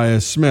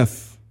Jedediah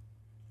Smith.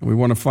 And we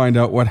want to find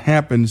out what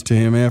happens to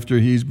him after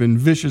he's been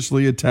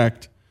viciously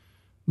attacked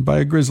by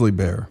a grizzly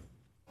bear.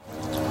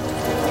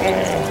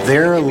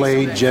 There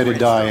lay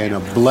Jedediah in a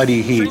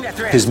bloody heap.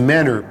 His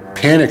men are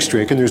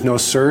panic-stricken. There's no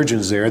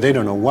surgeons there. They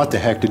don't know what the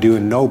heck to do,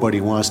 and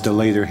nobody wants to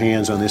lay their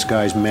hands on this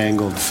guy's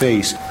mangled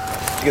face.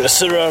 You gonna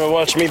sit around and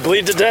watch me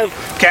bleed to death?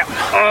 Captain,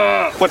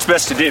 what's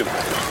best to do?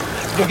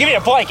 Give me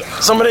a blanket.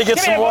 Somebody get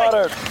some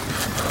water.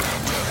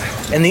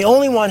 And the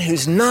only one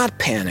who's not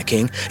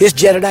panicking is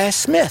Jedediah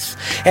Smith.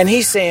 And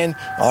he's saying,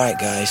 all right,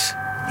 guys,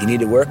 you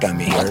need to work on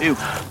me here.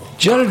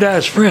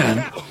 Jedediah's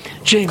friend,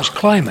 James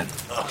Kleiman,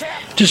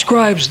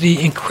 describes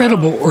the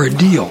incredible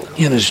ordeal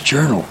in his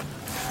journal.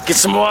 Get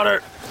some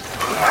water.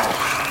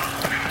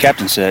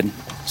 Captain said,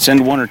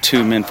 send 1 or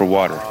 2 men for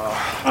water.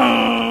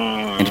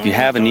 And if you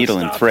have a needle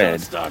and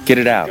thread, get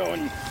it out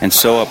and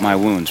sew up my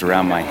wounds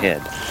around my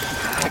head.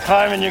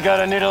 Kleiman, you got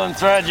a needle and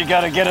thread, you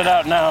gotta get it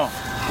out now.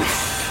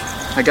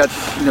 I got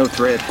no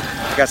thread.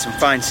 I got some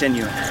fine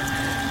sinew.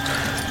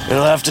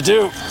 It'll have to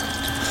do.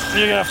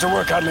 You're gonna have to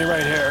work on me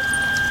right here.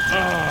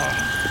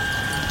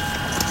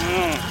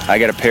 I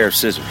got a pair of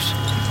scissors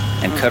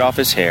and cut off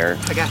his hair,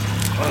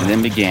 and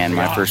then began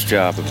my first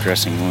job of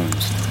dressing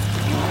wounds.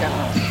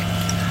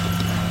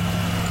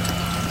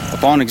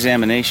 Upon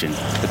examination,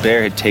 the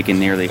bear had taken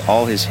nearly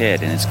all his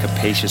head in its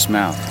capacious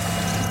mouth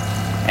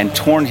and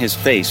torn his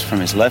face from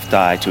his left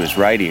eye to his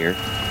right ear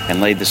and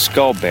laid the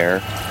skull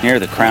bare near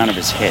the crown of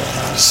his head.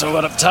 Sew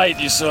it up tight,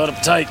 you sew it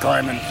up tight,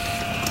 Kleiman.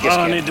 I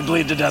don't need to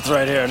bleed to death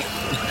right here.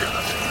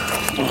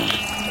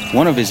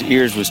 One of his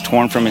ears was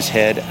torn from his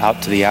head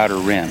out to the outer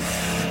rim.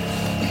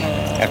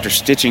 After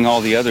stitching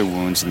all the other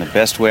wounds in the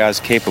best way I was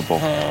capable,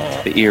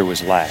 the ear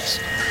was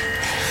last.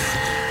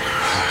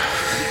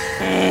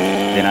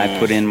 Then I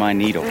put in my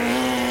needle,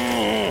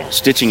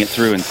 stitching it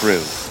through and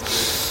through,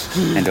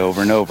 and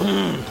over,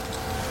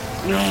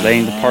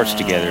 laying the parts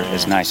together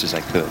as nice as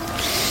I could.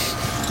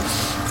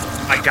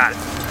 I got it.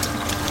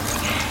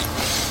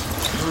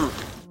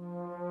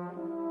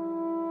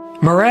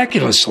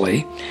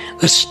 Miraculously,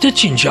 the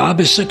stitching job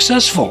is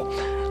successful,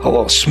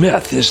 although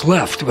Smith is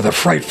left with a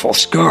frightful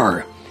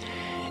scar.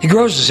 He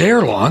grows his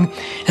hair long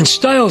and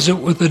styles it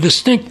with a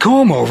distinct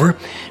comb-over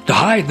to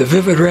hide the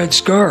vivid red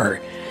scar,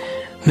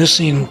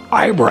 missing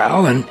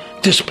eyebrow and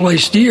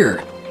displaced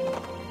ear.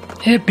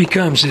 It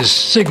becomes his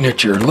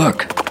signature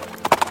look.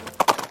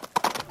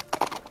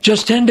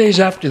 Just 10 days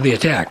after the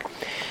attack,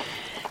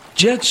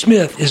 Jed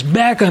Smith is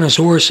back on his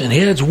horse and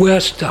heads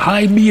west to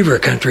high beaver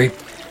country,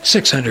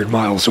 600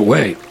 miles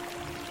away.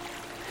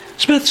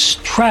 Smith's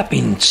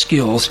trapping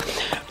skills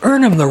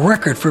earn him the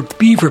record for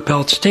beaver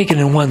pelts taken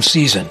in one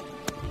season.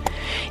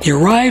 He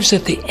arrives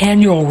at the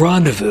annual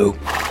rendezvous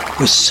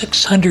with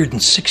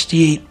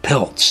 668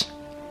 pelts,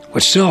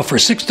 which sell for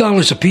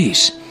 $6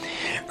 apiece,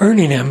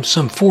 earning him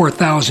some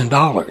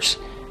 $4,000.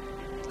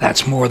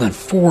 That's more than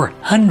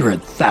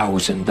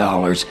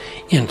 $400,000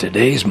 in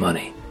today's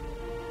money.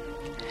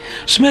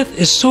 Smith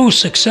is so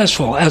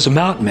successful as a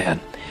mountain man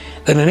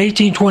that in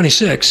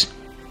 1826,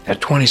 at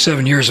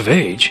 27 years of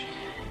age,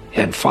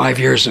 and 5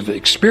 years of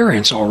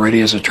experience already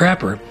as a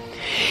trapper,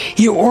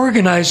 he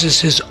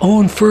organizes his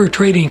own fur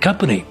trading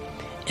company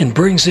and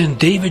brings in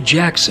David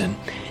Jackson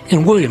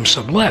and William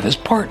Sublette as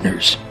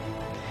partners.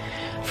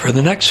 For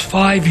the next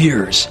 5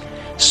 years,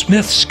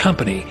 Smith's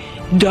company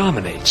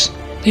dominates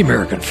the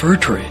American fur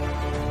trade.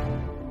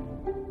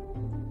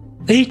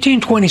 The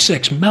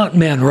 1826 Mountain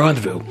Man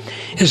Rendezvous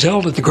is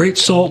held at the Great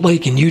Salt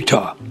Lake in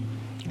Utah.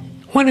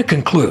 When it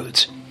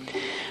concludes,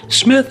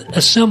 Smith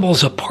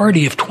assembles a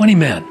party of 20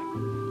 men,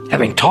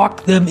 having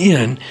talked them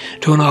in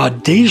to an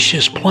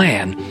audacious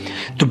plan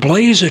to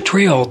blaze a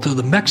trail to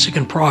the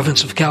Mexican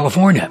province of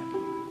California.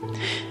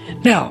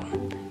 Now,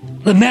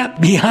 the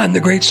map behind the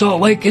Great Salt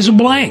Lake is a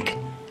blank.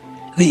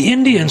 The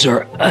Indians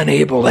are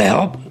unable to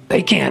help.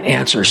 They can't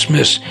answer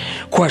Smith's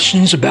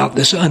questions about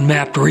this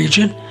unmapped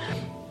region.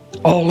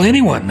 All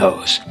anyone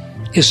knows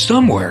is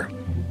somewhere,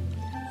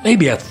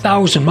 maybe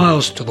 1,000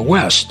 miles to the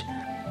west,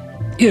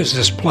 is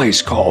this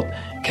place called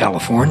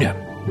California.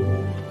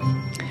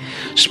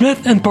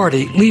 Smith and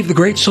party leave the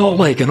Great Salt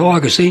Lake in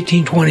August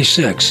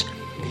 1826,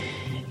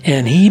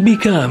 and he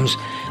becomes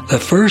the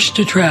first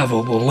to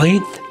travel the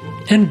length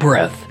and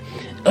breadth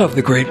of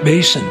the Great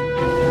Basin.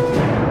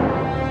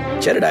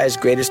 Jedediah's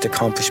greatest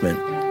accomplishment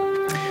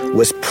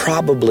was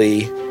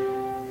probably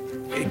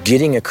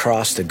getting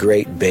across the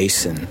Great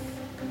Basin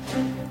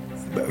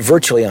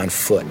virtually on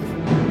foot.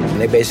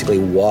 And they basically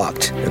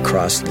walked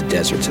across the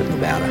deserts of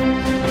Nevada.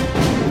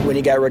 When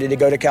he got ready to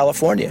go to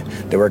California,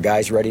 there were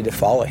guys ready to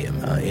follow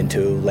him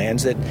into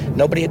lands that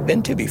nobody had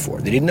been to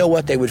before. They didn't know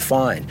what they would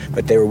find,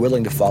 but they were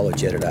willing to follow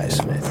Jedediah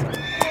Smith.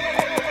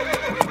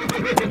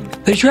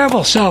 They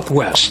travel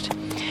southwest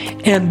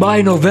And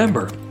by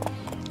November,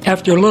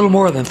 after a little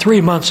more than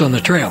 3 months on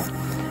the trail,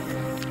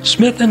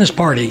 Smith and his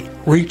party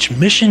reached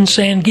Mission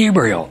San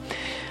Gabriel,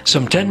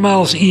 some 10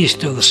 miles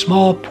east of the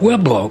small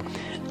pueblo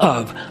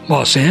of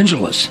Los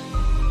Angeles.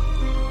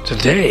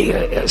 Today,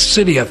 a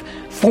city of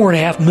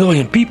 4.5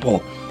 million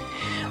people,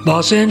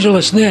 Los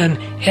Angeles then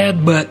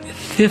had but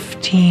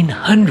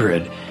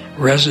 1,500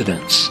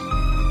 residents.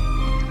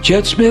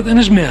 Jed Smith and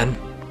his men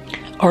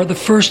are the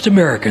first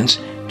Americans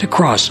to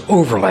cross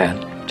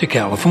overland to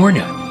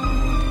California.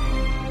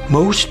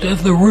 Most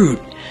of the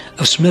route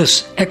of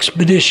Smith's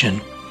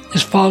expedition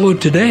is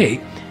followed today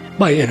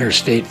by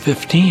Interstate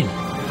 15.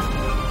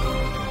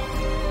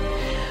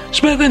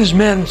 Smith and his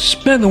men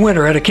spend the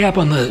winter at a camp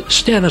on the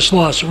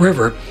Stanislaus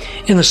River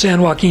in the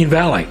San Joaquin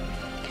Valley.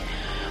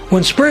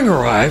 When spring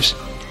arrives,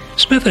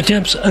 Smith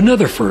attempts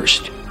another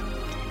first.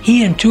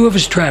 He and 2 of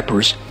his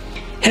trappers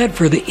head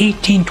for the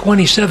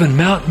 1827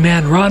 Mountain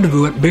Man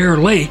Rendezvous at Bear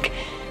Lake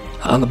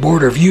on the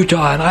border of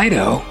Utah and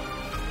Idaho,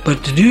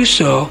 but to do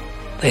so,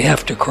 they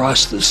have to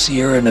cross the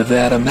Sierra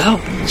Nevada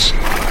mountains.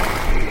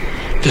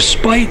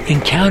 Despite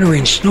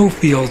encountering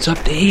snowfields up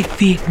to 8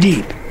 feet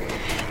deep,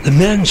 the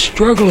men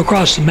struggle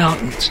across the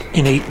mountains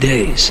in 8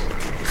 days.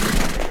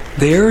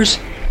 Theirs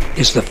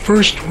is the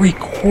first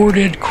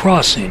recorded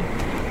crossing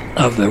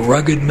of the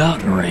rugged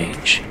mountain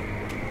range.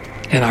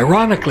 And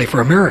ironically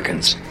for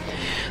Americans,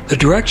 the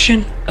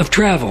direction of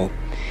travel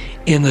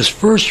in this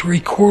first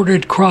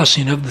recorded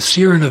crossing of the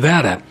Sierra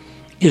Nevada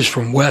is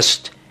from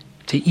west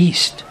to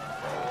east.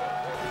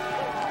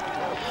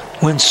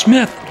 When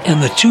Smith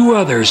and the 2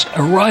 others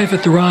arrive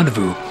at the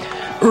rendezvous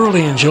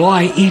early in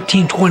July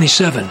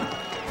 1827,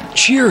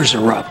 cheers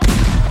erupt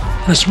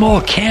and a small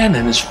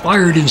cannon is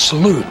fired in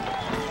salute.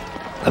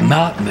 The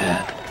Mountain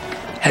Man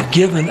had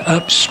given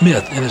up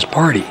Smith and his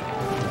party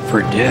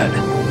for dead.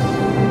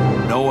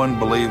 No one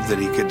believed that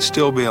he could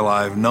still be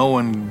alive. No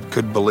one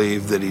could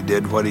believe that he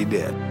did what he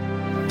did.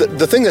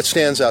 The thing that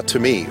stands out to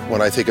me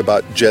when I think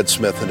about Jed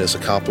Smith and his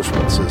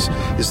accomplishments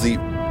is the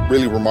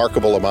really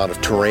remarkable amount of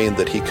terrain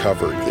that he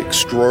covered, the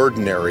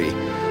extraordinary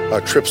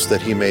trips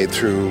that he made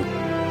through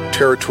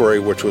territory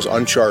which was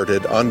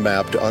uncharted,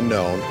 unmapped,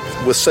 unknown,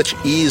 with such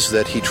ease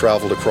that he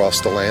traveled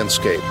across the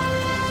landscape.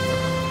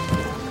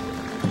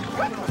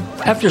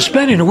 After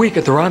spending a week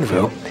at the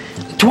rendezvous,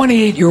 the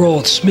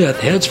 28-year-old Smith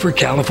heads for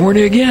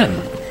California again.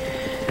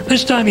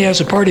 This time he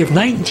has a party of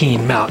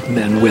 19 mountain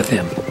men with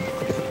him.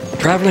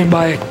 Traveling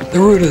by the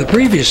route of the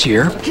previous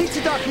year,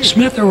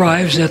 Smith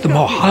arrives at the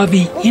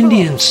Mojave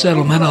Indian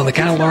settlement on the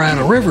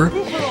Colorado River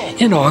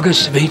in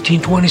August of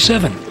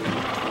 1827.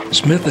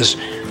 Smith has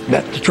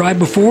met the tribe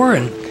before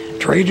and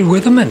traded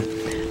with them and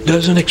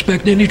doesn't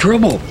expect any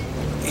trouble.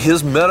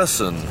 His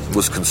medicine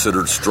was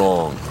considered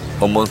strong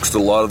amongst a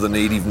lot of the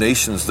native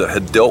nations that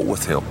had dealt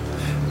with him.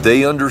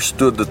 They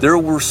understood that there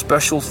were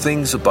special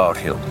things about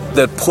him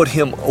that put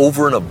him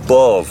over and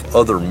above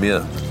other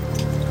men.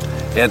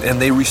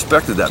 And they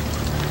respected that.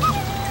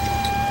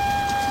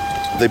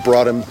 They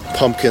brought him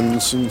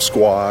pumpkins and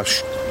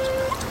squash.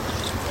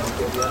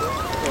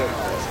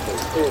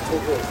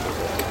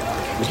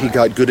 He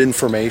got good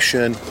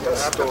information.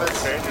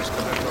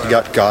 He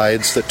got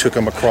guides that took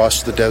him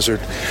across the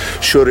desert,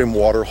 showed him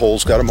water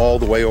holes, got him all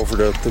the way over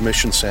to the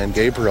Mission San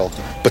Gabriel.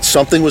 But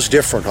something was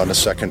different on his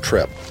second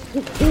trip.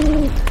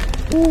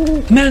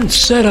 Men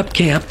set up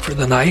camp for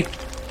the night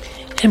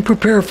and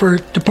prepare for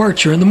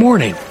departure in the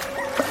morning.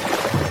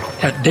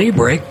 At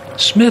daybreak,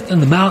 Smith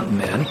and the mountain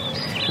men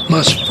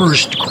must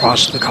first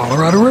cross the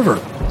Colorado River.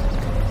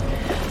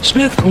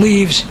 Smith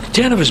leaves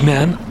 10 of his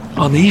men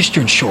on the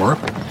eastern shore,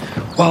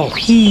 while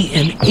he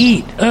and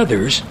 8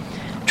 others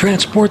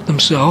transport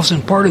themselves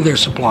and part of their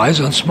supplies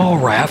on small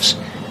rafts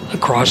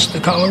across the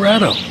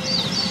Colorado.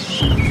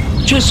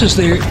 Just as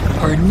they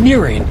are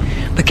nearing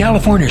the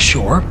California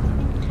shore,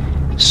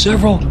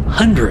 several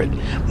hundred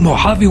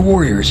Mojave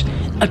warriors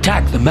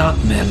attack the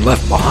mountain men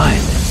left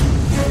behind.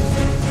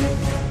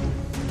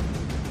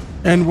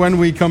 And when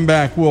we come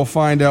back, we'll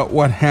find out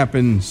what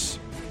happens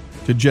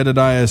to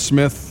Jedediah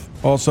Smith,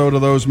 also to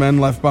those men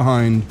left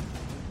behind.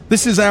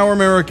 This is Our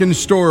American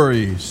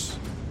Stories.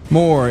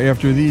 More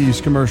after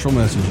these commercial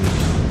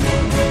messages.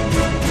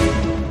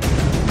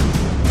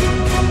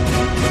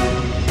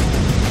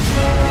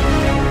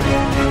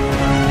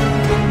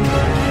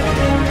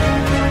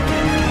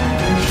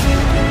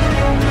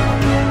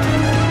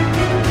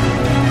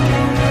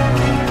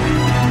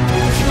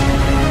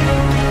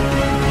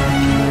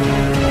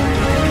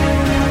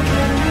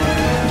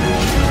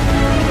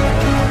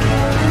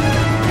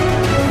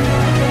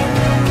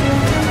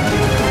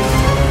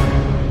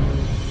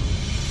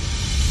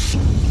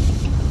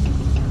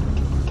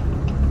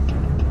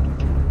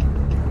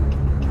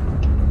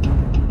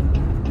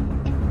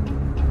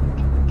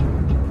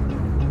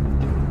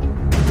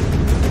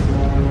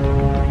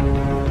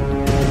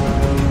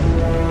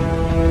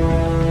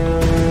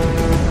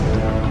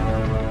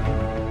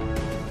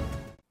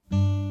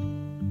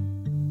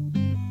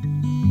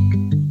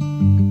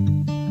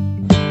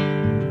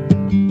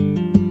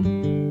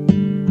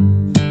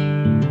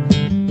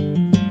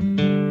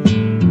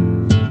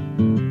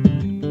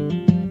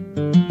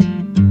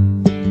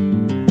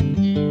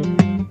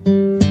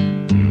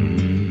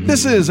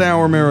 This is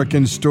Our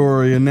American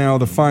Story, and now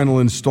the final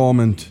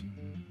installment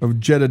of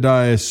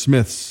Jedediah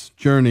Smith's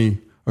journey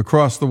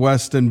across the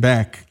West and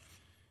back.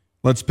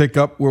 Let's pick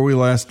up where we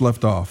last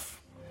left off.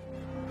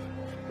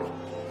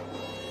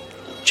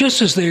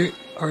 Just as they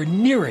are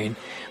nearing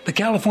the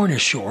California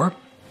shore,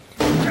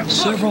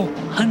 several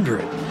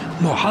hundred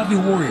Mojave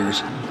warriors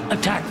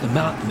attack the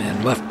mountain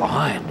men left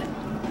behind.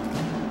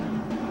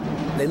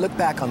 They look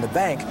back on the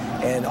bank,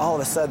 and all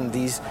of a sudden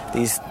these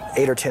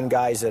 8 or 10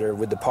 guys that are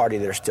with the party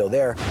that are still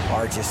there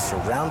are just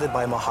surrounded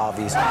by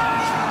Mojaves.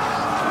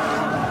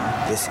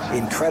 This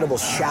incredible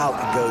shout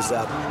goes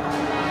up.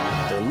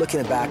 They're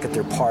looking back at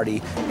their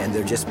party, and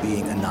they're just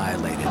being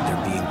annihilated.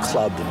 They're being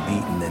clubbed and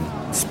beaten,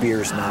 and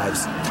spears,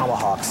 knives,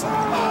 tomahawks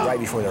right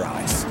before their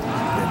eyes.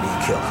 They're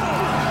being killed.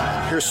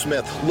 Here's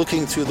Smith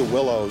looking through the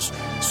willows,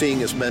 seeing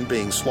his men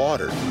being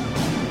slaughtered.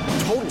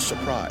 Total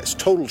surprise,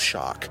 total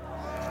shock.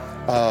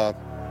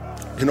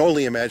 You can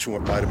only imagine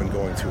what might have been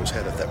going through his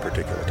head at that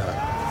particular time.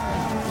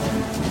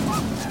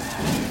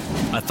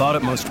 I thought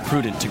it most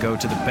prudent to go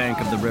to the bank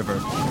of the river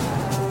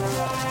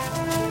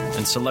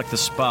and select the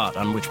spot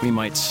on which we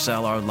might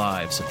sell our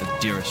lives at the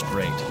dearest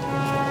rate.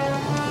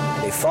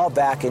 They fall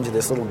back into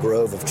this little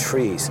grove of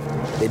trees.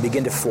 They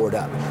begin to ford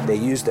up. They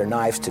use their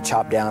knives to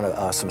chop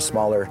down some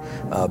smaller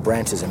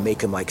branches and make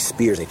them like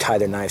spears. They tie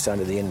their knives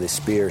onto the end of the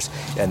spears,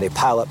 and they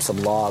pile up some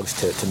logs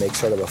to make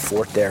sort of a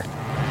fort there.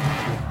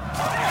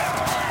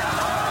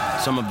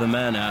 Some of the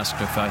men asked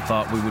if I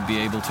thought we would be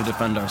able to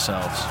defend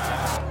ourselves.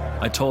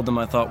 I told them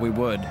I thought we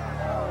would,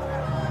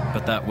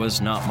 but that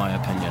was not my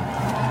opinion.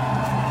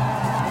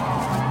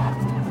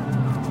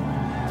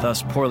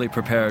 Thus, poorly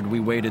prepared, we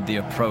waited the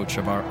approach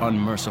of our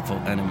unmerciful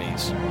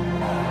enemies.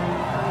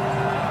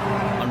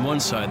 On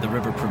one side, the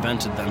river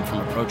prevented them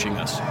from approaching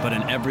us, but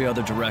in every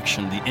other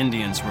direction, the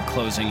Indians were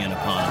closing in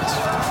upon us.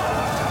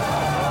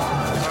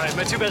 All right,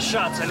 my 2 best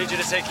shots. I need you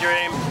to take your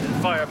aim and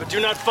fire, but do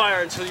not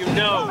fire until you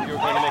know you're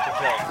going to make a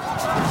kill.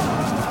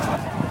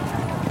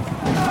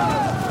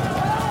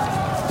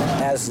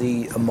 As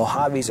the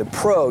Mojaves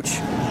approach,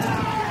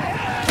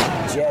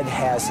 Jed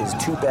has his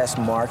 2 best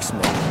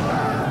marksmen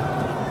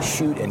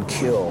shoot and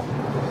kill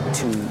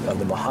 2 of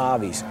the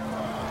Mojaves.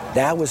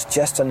 That was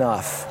just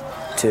enough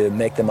to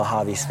make the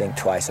Mojaves think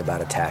twice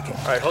about attacking.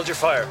 All right, hold your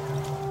fire.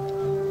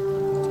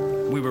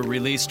 We were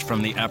released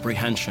from the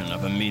apprehension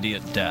of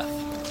immediate death.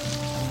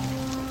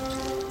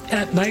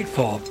 At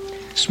nightfall,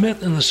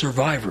 Smith and the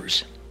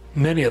survivors,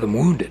 many of them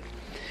wounded,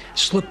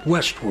 slip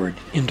westward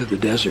into the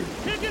desert.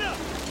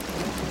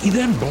 He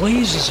then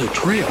blazes a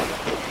trail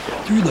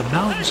through the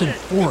mountains and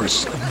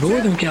forests of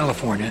Northern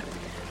California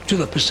to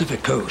the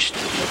Pacific coast,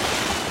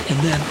 and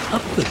then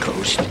up the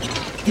coast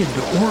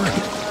into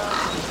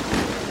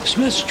Oregon.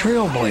 Smith's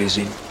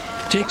trailblazing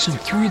takes him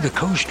through the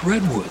coast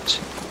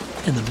redwoods,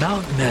 and the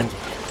mountain men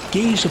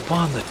gaze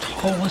upon the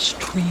tallest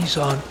trees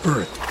on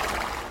earth,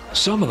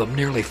 some of them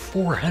nearly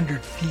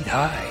 400 feet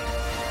high.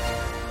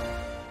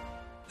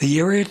 The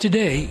area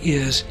today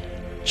is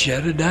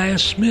Jedediah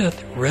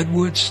Smith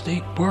Redwood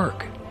State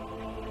Park.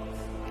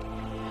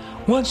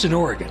 Once in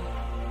Oregon,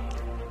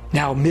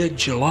 now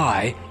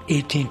mid-July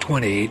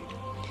 1828,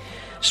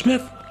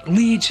 Smith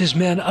leads his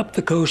men up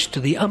the coast to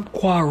the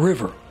Umpqua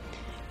River,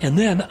 and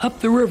then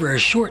up the river a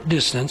short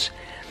distance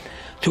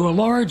to a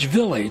large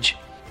village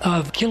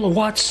of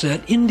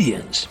Kilowattset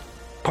Indians,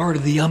 part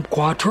of the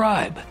Umpqua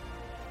tribe.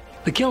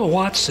 The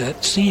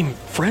Kilowattset seem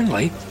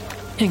friendly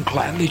and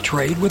gladly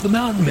trade with the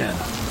mountain men.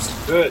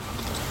 Good.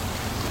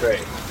 Great.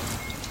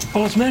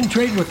 While his men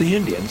trade with the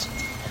Indians,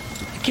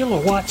 the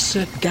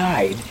Kilowattset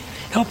guide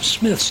helps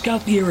Smith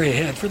scout the area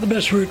ahead for the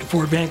best route to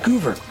Fort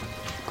Vancouver.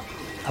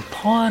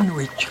 Upon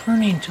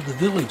returning to the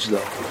village,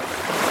 though,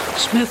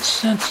 Smith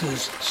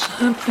senses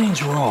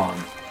something's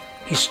wrong.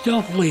 He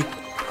stealthily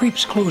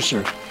creeps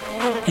closer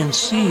and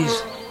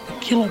sees the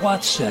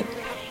Kilowattset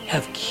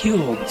have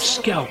killed,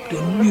 scalped,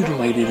 and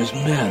mutilated his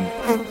men.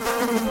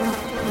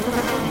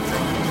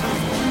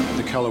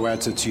 The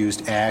Kilowattets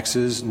used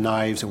axes,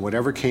 knives, and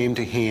whatever came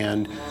to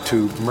hand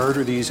to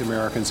murder these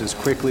Americans as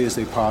quickly as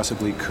they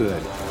possibly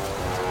could.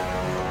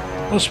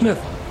 Well,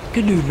 Smith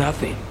could do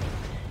nothing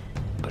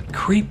but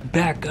creep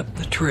back up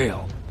the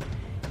trail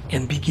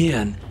and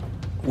begin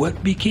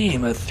what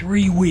became a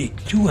 3-week,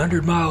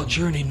 200-mile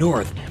journey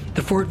north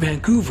to Fort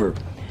Vancouver,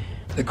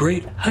 the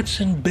great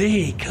Hudson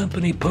Bay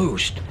Company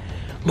post,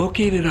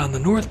 located on the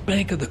north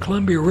bank of the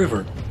Columbia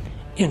River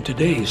in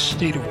today's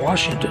state of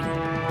Washington.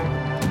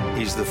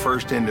 He's the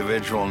first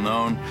individual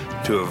known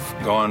to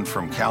have gone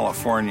from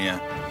California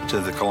to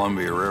the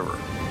Columbia River.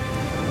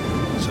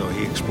 So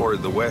he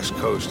explored the west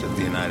coast of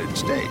the United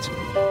States.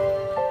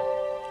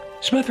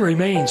 Smith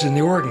remains in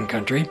the Oregon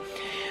country,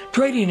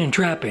 trading and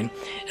trapping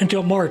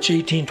until March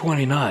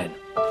 1829.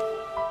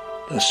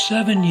 The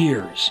 7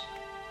 years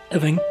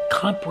of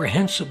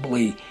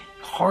incomprehensibly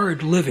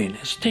hard living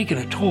has taken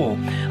a toll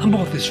on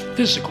both his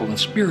physical and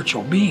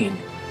spiritual being.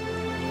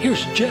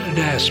 Here's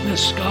Jedediah Smith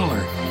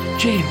scholar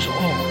James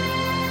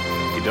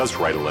Auld. He does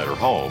write a letter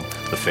home,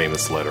 the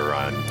famous letter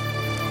on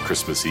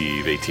Christmas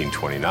Eve,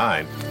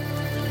 1829.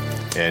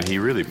 And he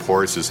really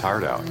pours his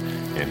heart out,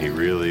 and he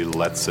really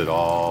lets it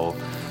all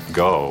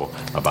go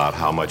about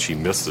how much he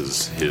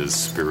misses his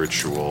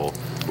spiritual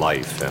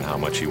life and how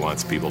much he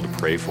wants people to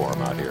pray for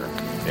him out here.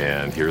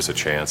 And here's a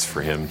chance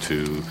for him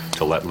to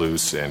let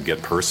loose and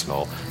get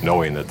personal,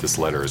 knowing that this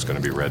letter is going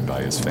to be read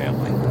by his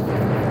family.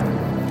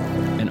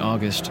 In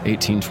August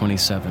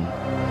 1827,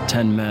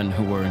 10 men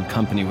who were in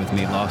company with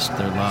me lost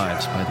their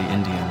lives by the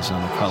Indians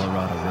on the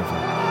Colorado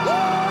River.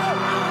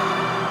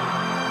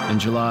 In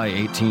July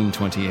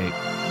 1828,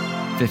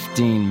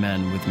 15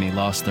 men with me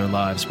lost their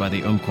lives by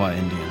the Umpqua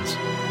Indians.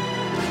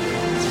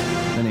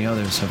 Many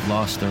others have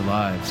lost their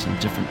lives in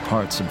different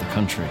parts of the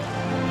country.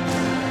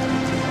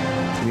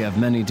 We have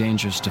many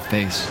dangers to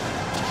face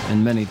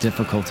and many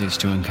difficulties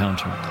to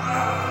encounter.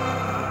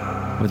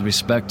 With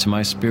respect to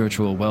my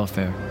spiritual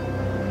welfare,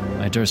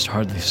 I durst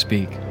hardly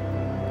speak.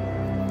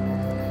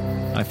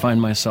 I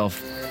find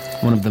myself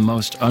one of the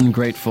most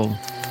ungrateful,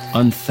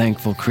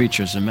 unthankful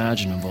creatures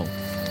imaginable.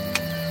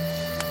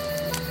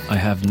 I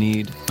have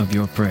need of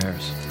your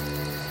prayers.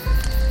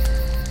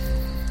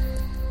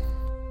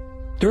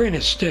 During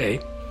his stay,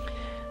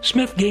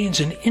 Smith gains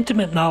an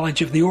intimate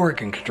knowledge of the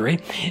Oregon Country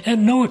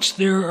and notes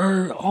there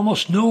are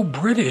almost no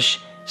British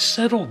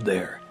settled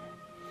there.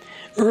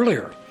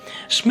 Earlier,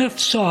 Smith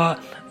saw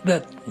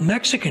that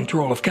Mexican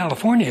control of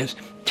California is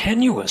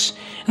tenuous,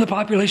 and the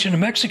population of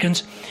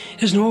Mexicans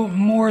is no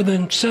more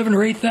than 7,000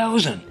 or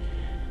 8,000.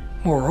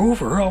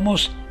 Moreover,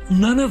 almost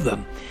none of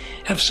them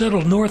have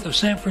settled north of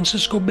San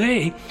Francisco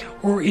Bay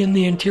or in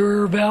the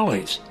interior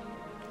valleys.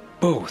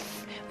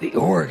 Both the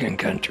Oregon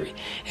Country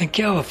and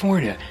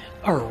California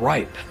are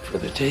ripe for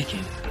the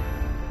taking.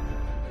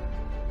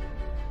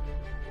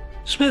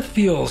 Smith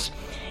feels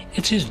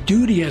it's his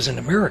duty as an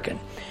American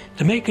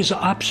to make his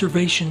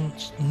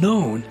observations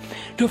known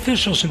to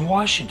officials in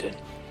Washington,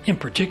 in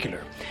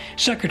particular,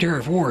 Secretary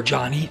of War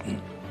John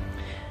Eaton.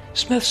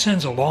 Smith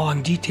sends a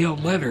long,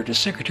 detailed letter to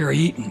Secretary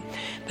Eaton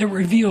that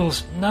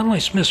reveals not only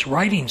Smith's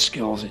writing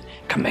skills and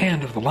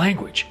command of the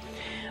language,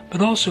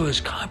 but also his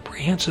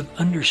comprehensive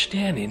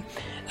understanding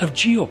of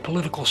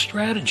geopolitical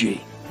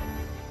strategy.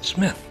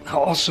 Smith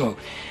also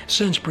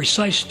sends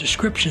precise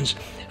descriptions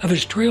of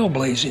his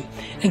trailblazing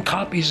and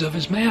copies of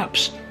his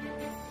maps.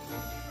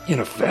 In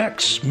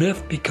effect,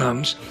 Smith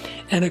becomes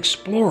an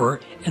explorer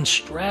and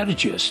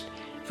strategist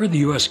for the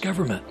U.S.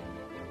 government.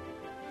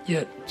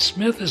 Yet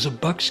Smith is a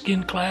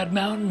buckskin-clad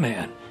mountain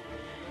man,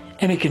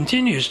 and he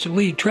continues to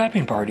lead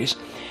trapping parties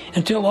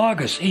until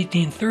August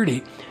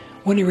 1830,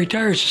 when he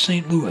retires to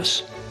St.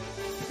 Louis.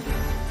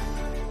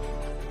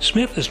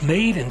 Smith has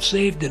made and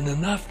saved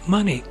enough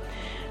money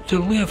to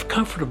live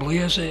comfortably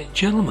as a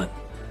gentleman.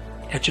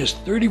 At just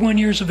 31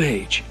 years of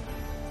age,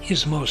 he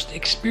is the most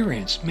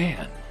experienced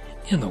man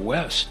in the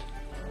West.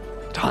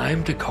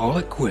 Time to call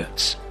it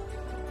quits.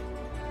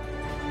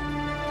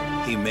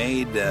 He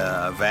made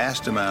a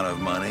vast amount of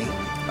money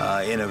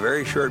in a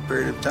very short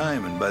period of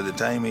time, and by the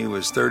time he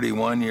was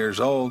 31 years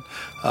old,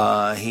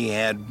 he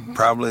had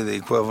probably the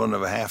equivalent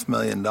of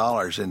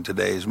 $500,000 in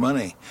today's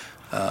money,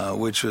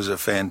 which was a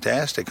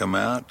fantastic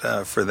amount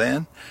for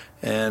then,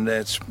 and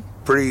it's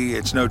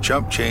no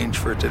chump change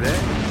for today.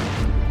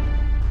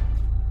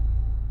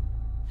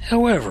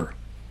 However,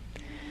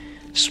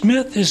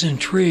 Smith is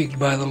intrigued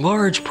by the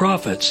large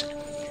profits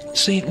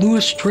St.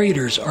 Louis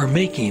traders are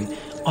making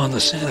on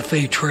the Santa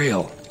Fe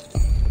Trail.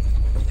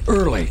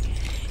 Early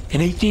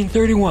in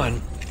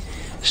 1831,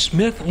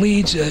 Smith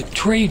leads a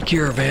trade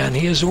caravan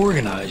he has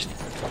organized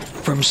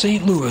from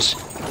St. Louis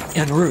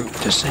en route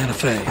to Santa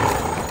Fe.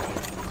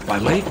 By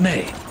late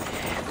May,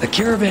 the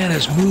caravan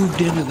has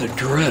moved into the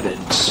dreaded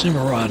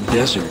Cimarron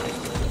Desert.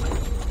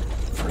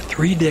 For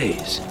 3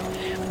 days,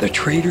 the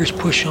traders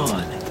push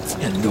on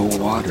and no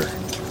water.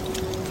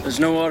 There's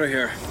no water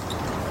here.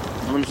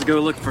 I'm going to go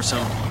look for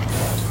some.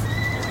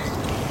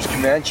 There's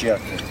Comanche out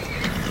there. You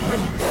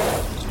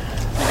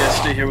guys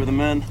stay here with the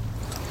men.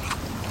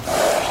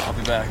 I'll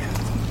be back.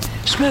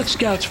 Smith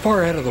scouts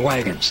far ahead of the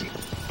wagons.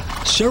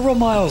 Several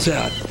miles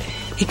out,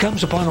 he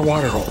comes upon a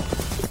waterhole.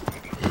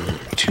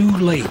 Too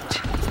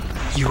late,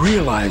 he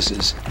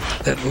realizes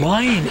that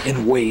lying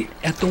in wait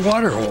at the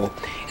waterhole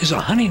is a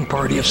hunting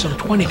party of some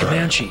 20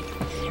 Comanche,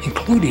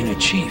 including a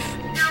chief.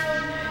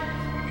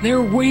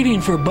 They're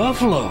waiting for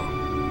buffalo,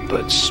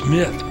 but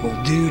Smith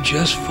will do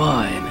just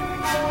fine.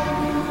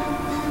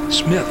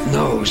 Smith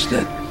knows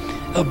that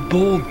a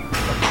bold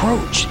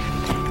approach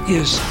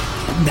is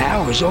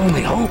now his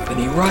only hope, and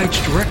he rides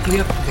directly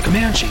up to the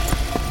Comanche.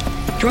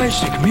 He tries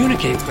to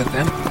communicate with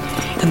them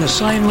in the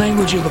sign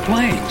language of the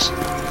plains,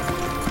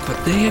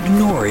 but they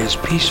ignore his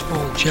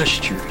peaceful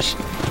gestures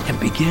and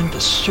begin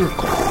to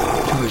circle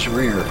to his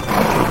rear.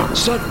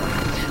 Suddenly,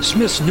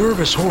 Smith's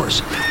nervous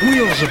horse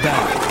wheels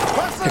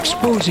about,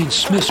 exposing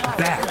Smith's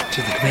back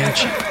to the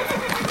Comanche.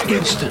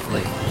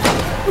 Instantly,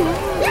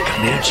 the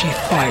Comanche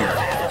fire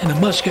and a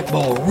musket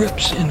ball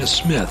rips into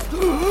Smith.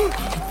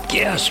 He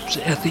gasps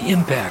at the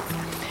impact,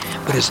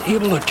 but is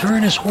able to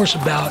turn his horse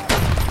about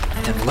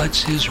and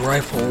lets his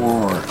rifle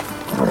roar.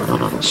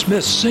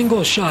 Smith's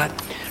single shot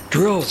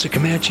drills the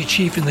Comanche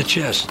chief in the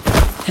chest,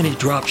 and he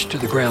drops to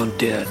the ground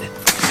dead.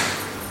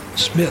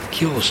 Smith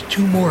kills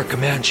 2 more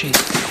Comanches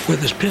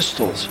with his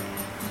pistols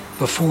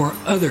before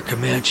other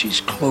Comanches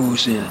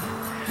close in.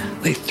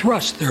 They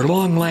thrust their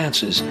long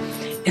lances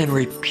and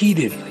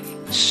repeatedly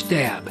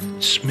stab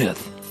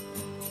Smith.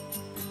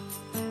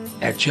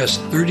 At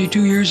just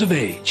 32 years of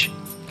age,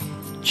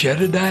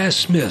 Jedediah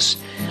Smith's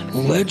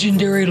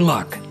legendary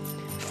luck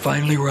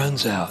finally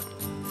runs out.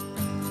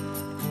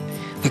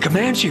 The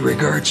Comanche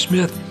regard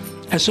Smith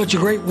as such a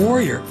great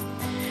warrior.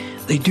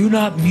 They do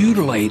not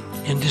mutilate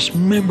and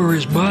dismember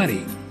his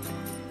body,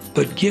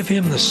 but give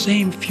him the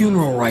same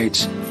funeral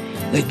rites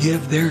they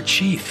give their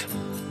chief.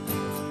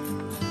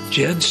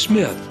 Jed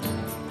Smith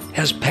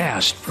has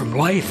passed from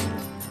life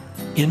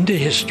into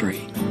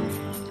history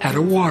at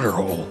a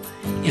waterhole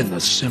in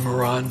the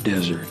Cimarron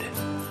Desert.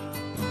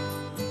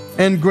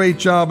 And great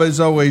job, as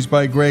always,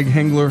 by Greg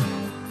Hengler.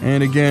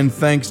 And again,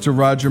 thanks to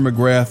Roger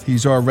McGrath.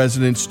 He's our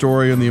resident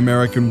story on the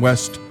American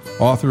West,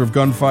 author of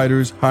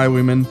Gunfighters,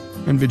 Highwaymen,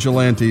 and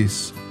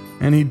Vigilantes.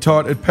 And he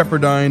taught at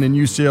Pepperdine and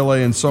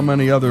UCLA and so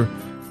many other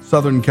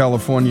Southern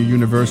California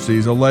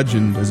universities, a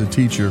legend as a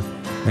teacher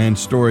and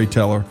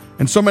storyteller.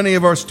 And so many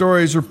of our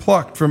stories are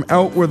plucked from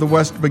Out Where the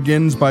West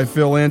Begins by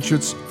Phil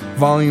Anschutz,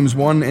 Volumes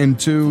 1 and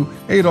 2,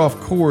 Adolph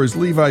Kors,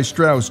 Levi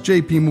Strauss,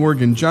 J.P.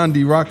 Morgan, John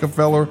D.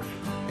 Rockefeller,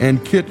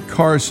 and Kit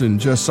Carson,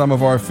 just some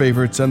of our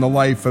favorites. And The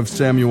Life of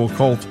Samuel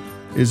Colt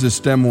is a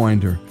stem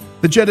winder.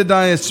 The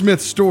Jedediah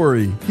Smith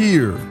story,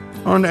 here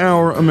on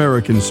Our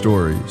American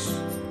Stories.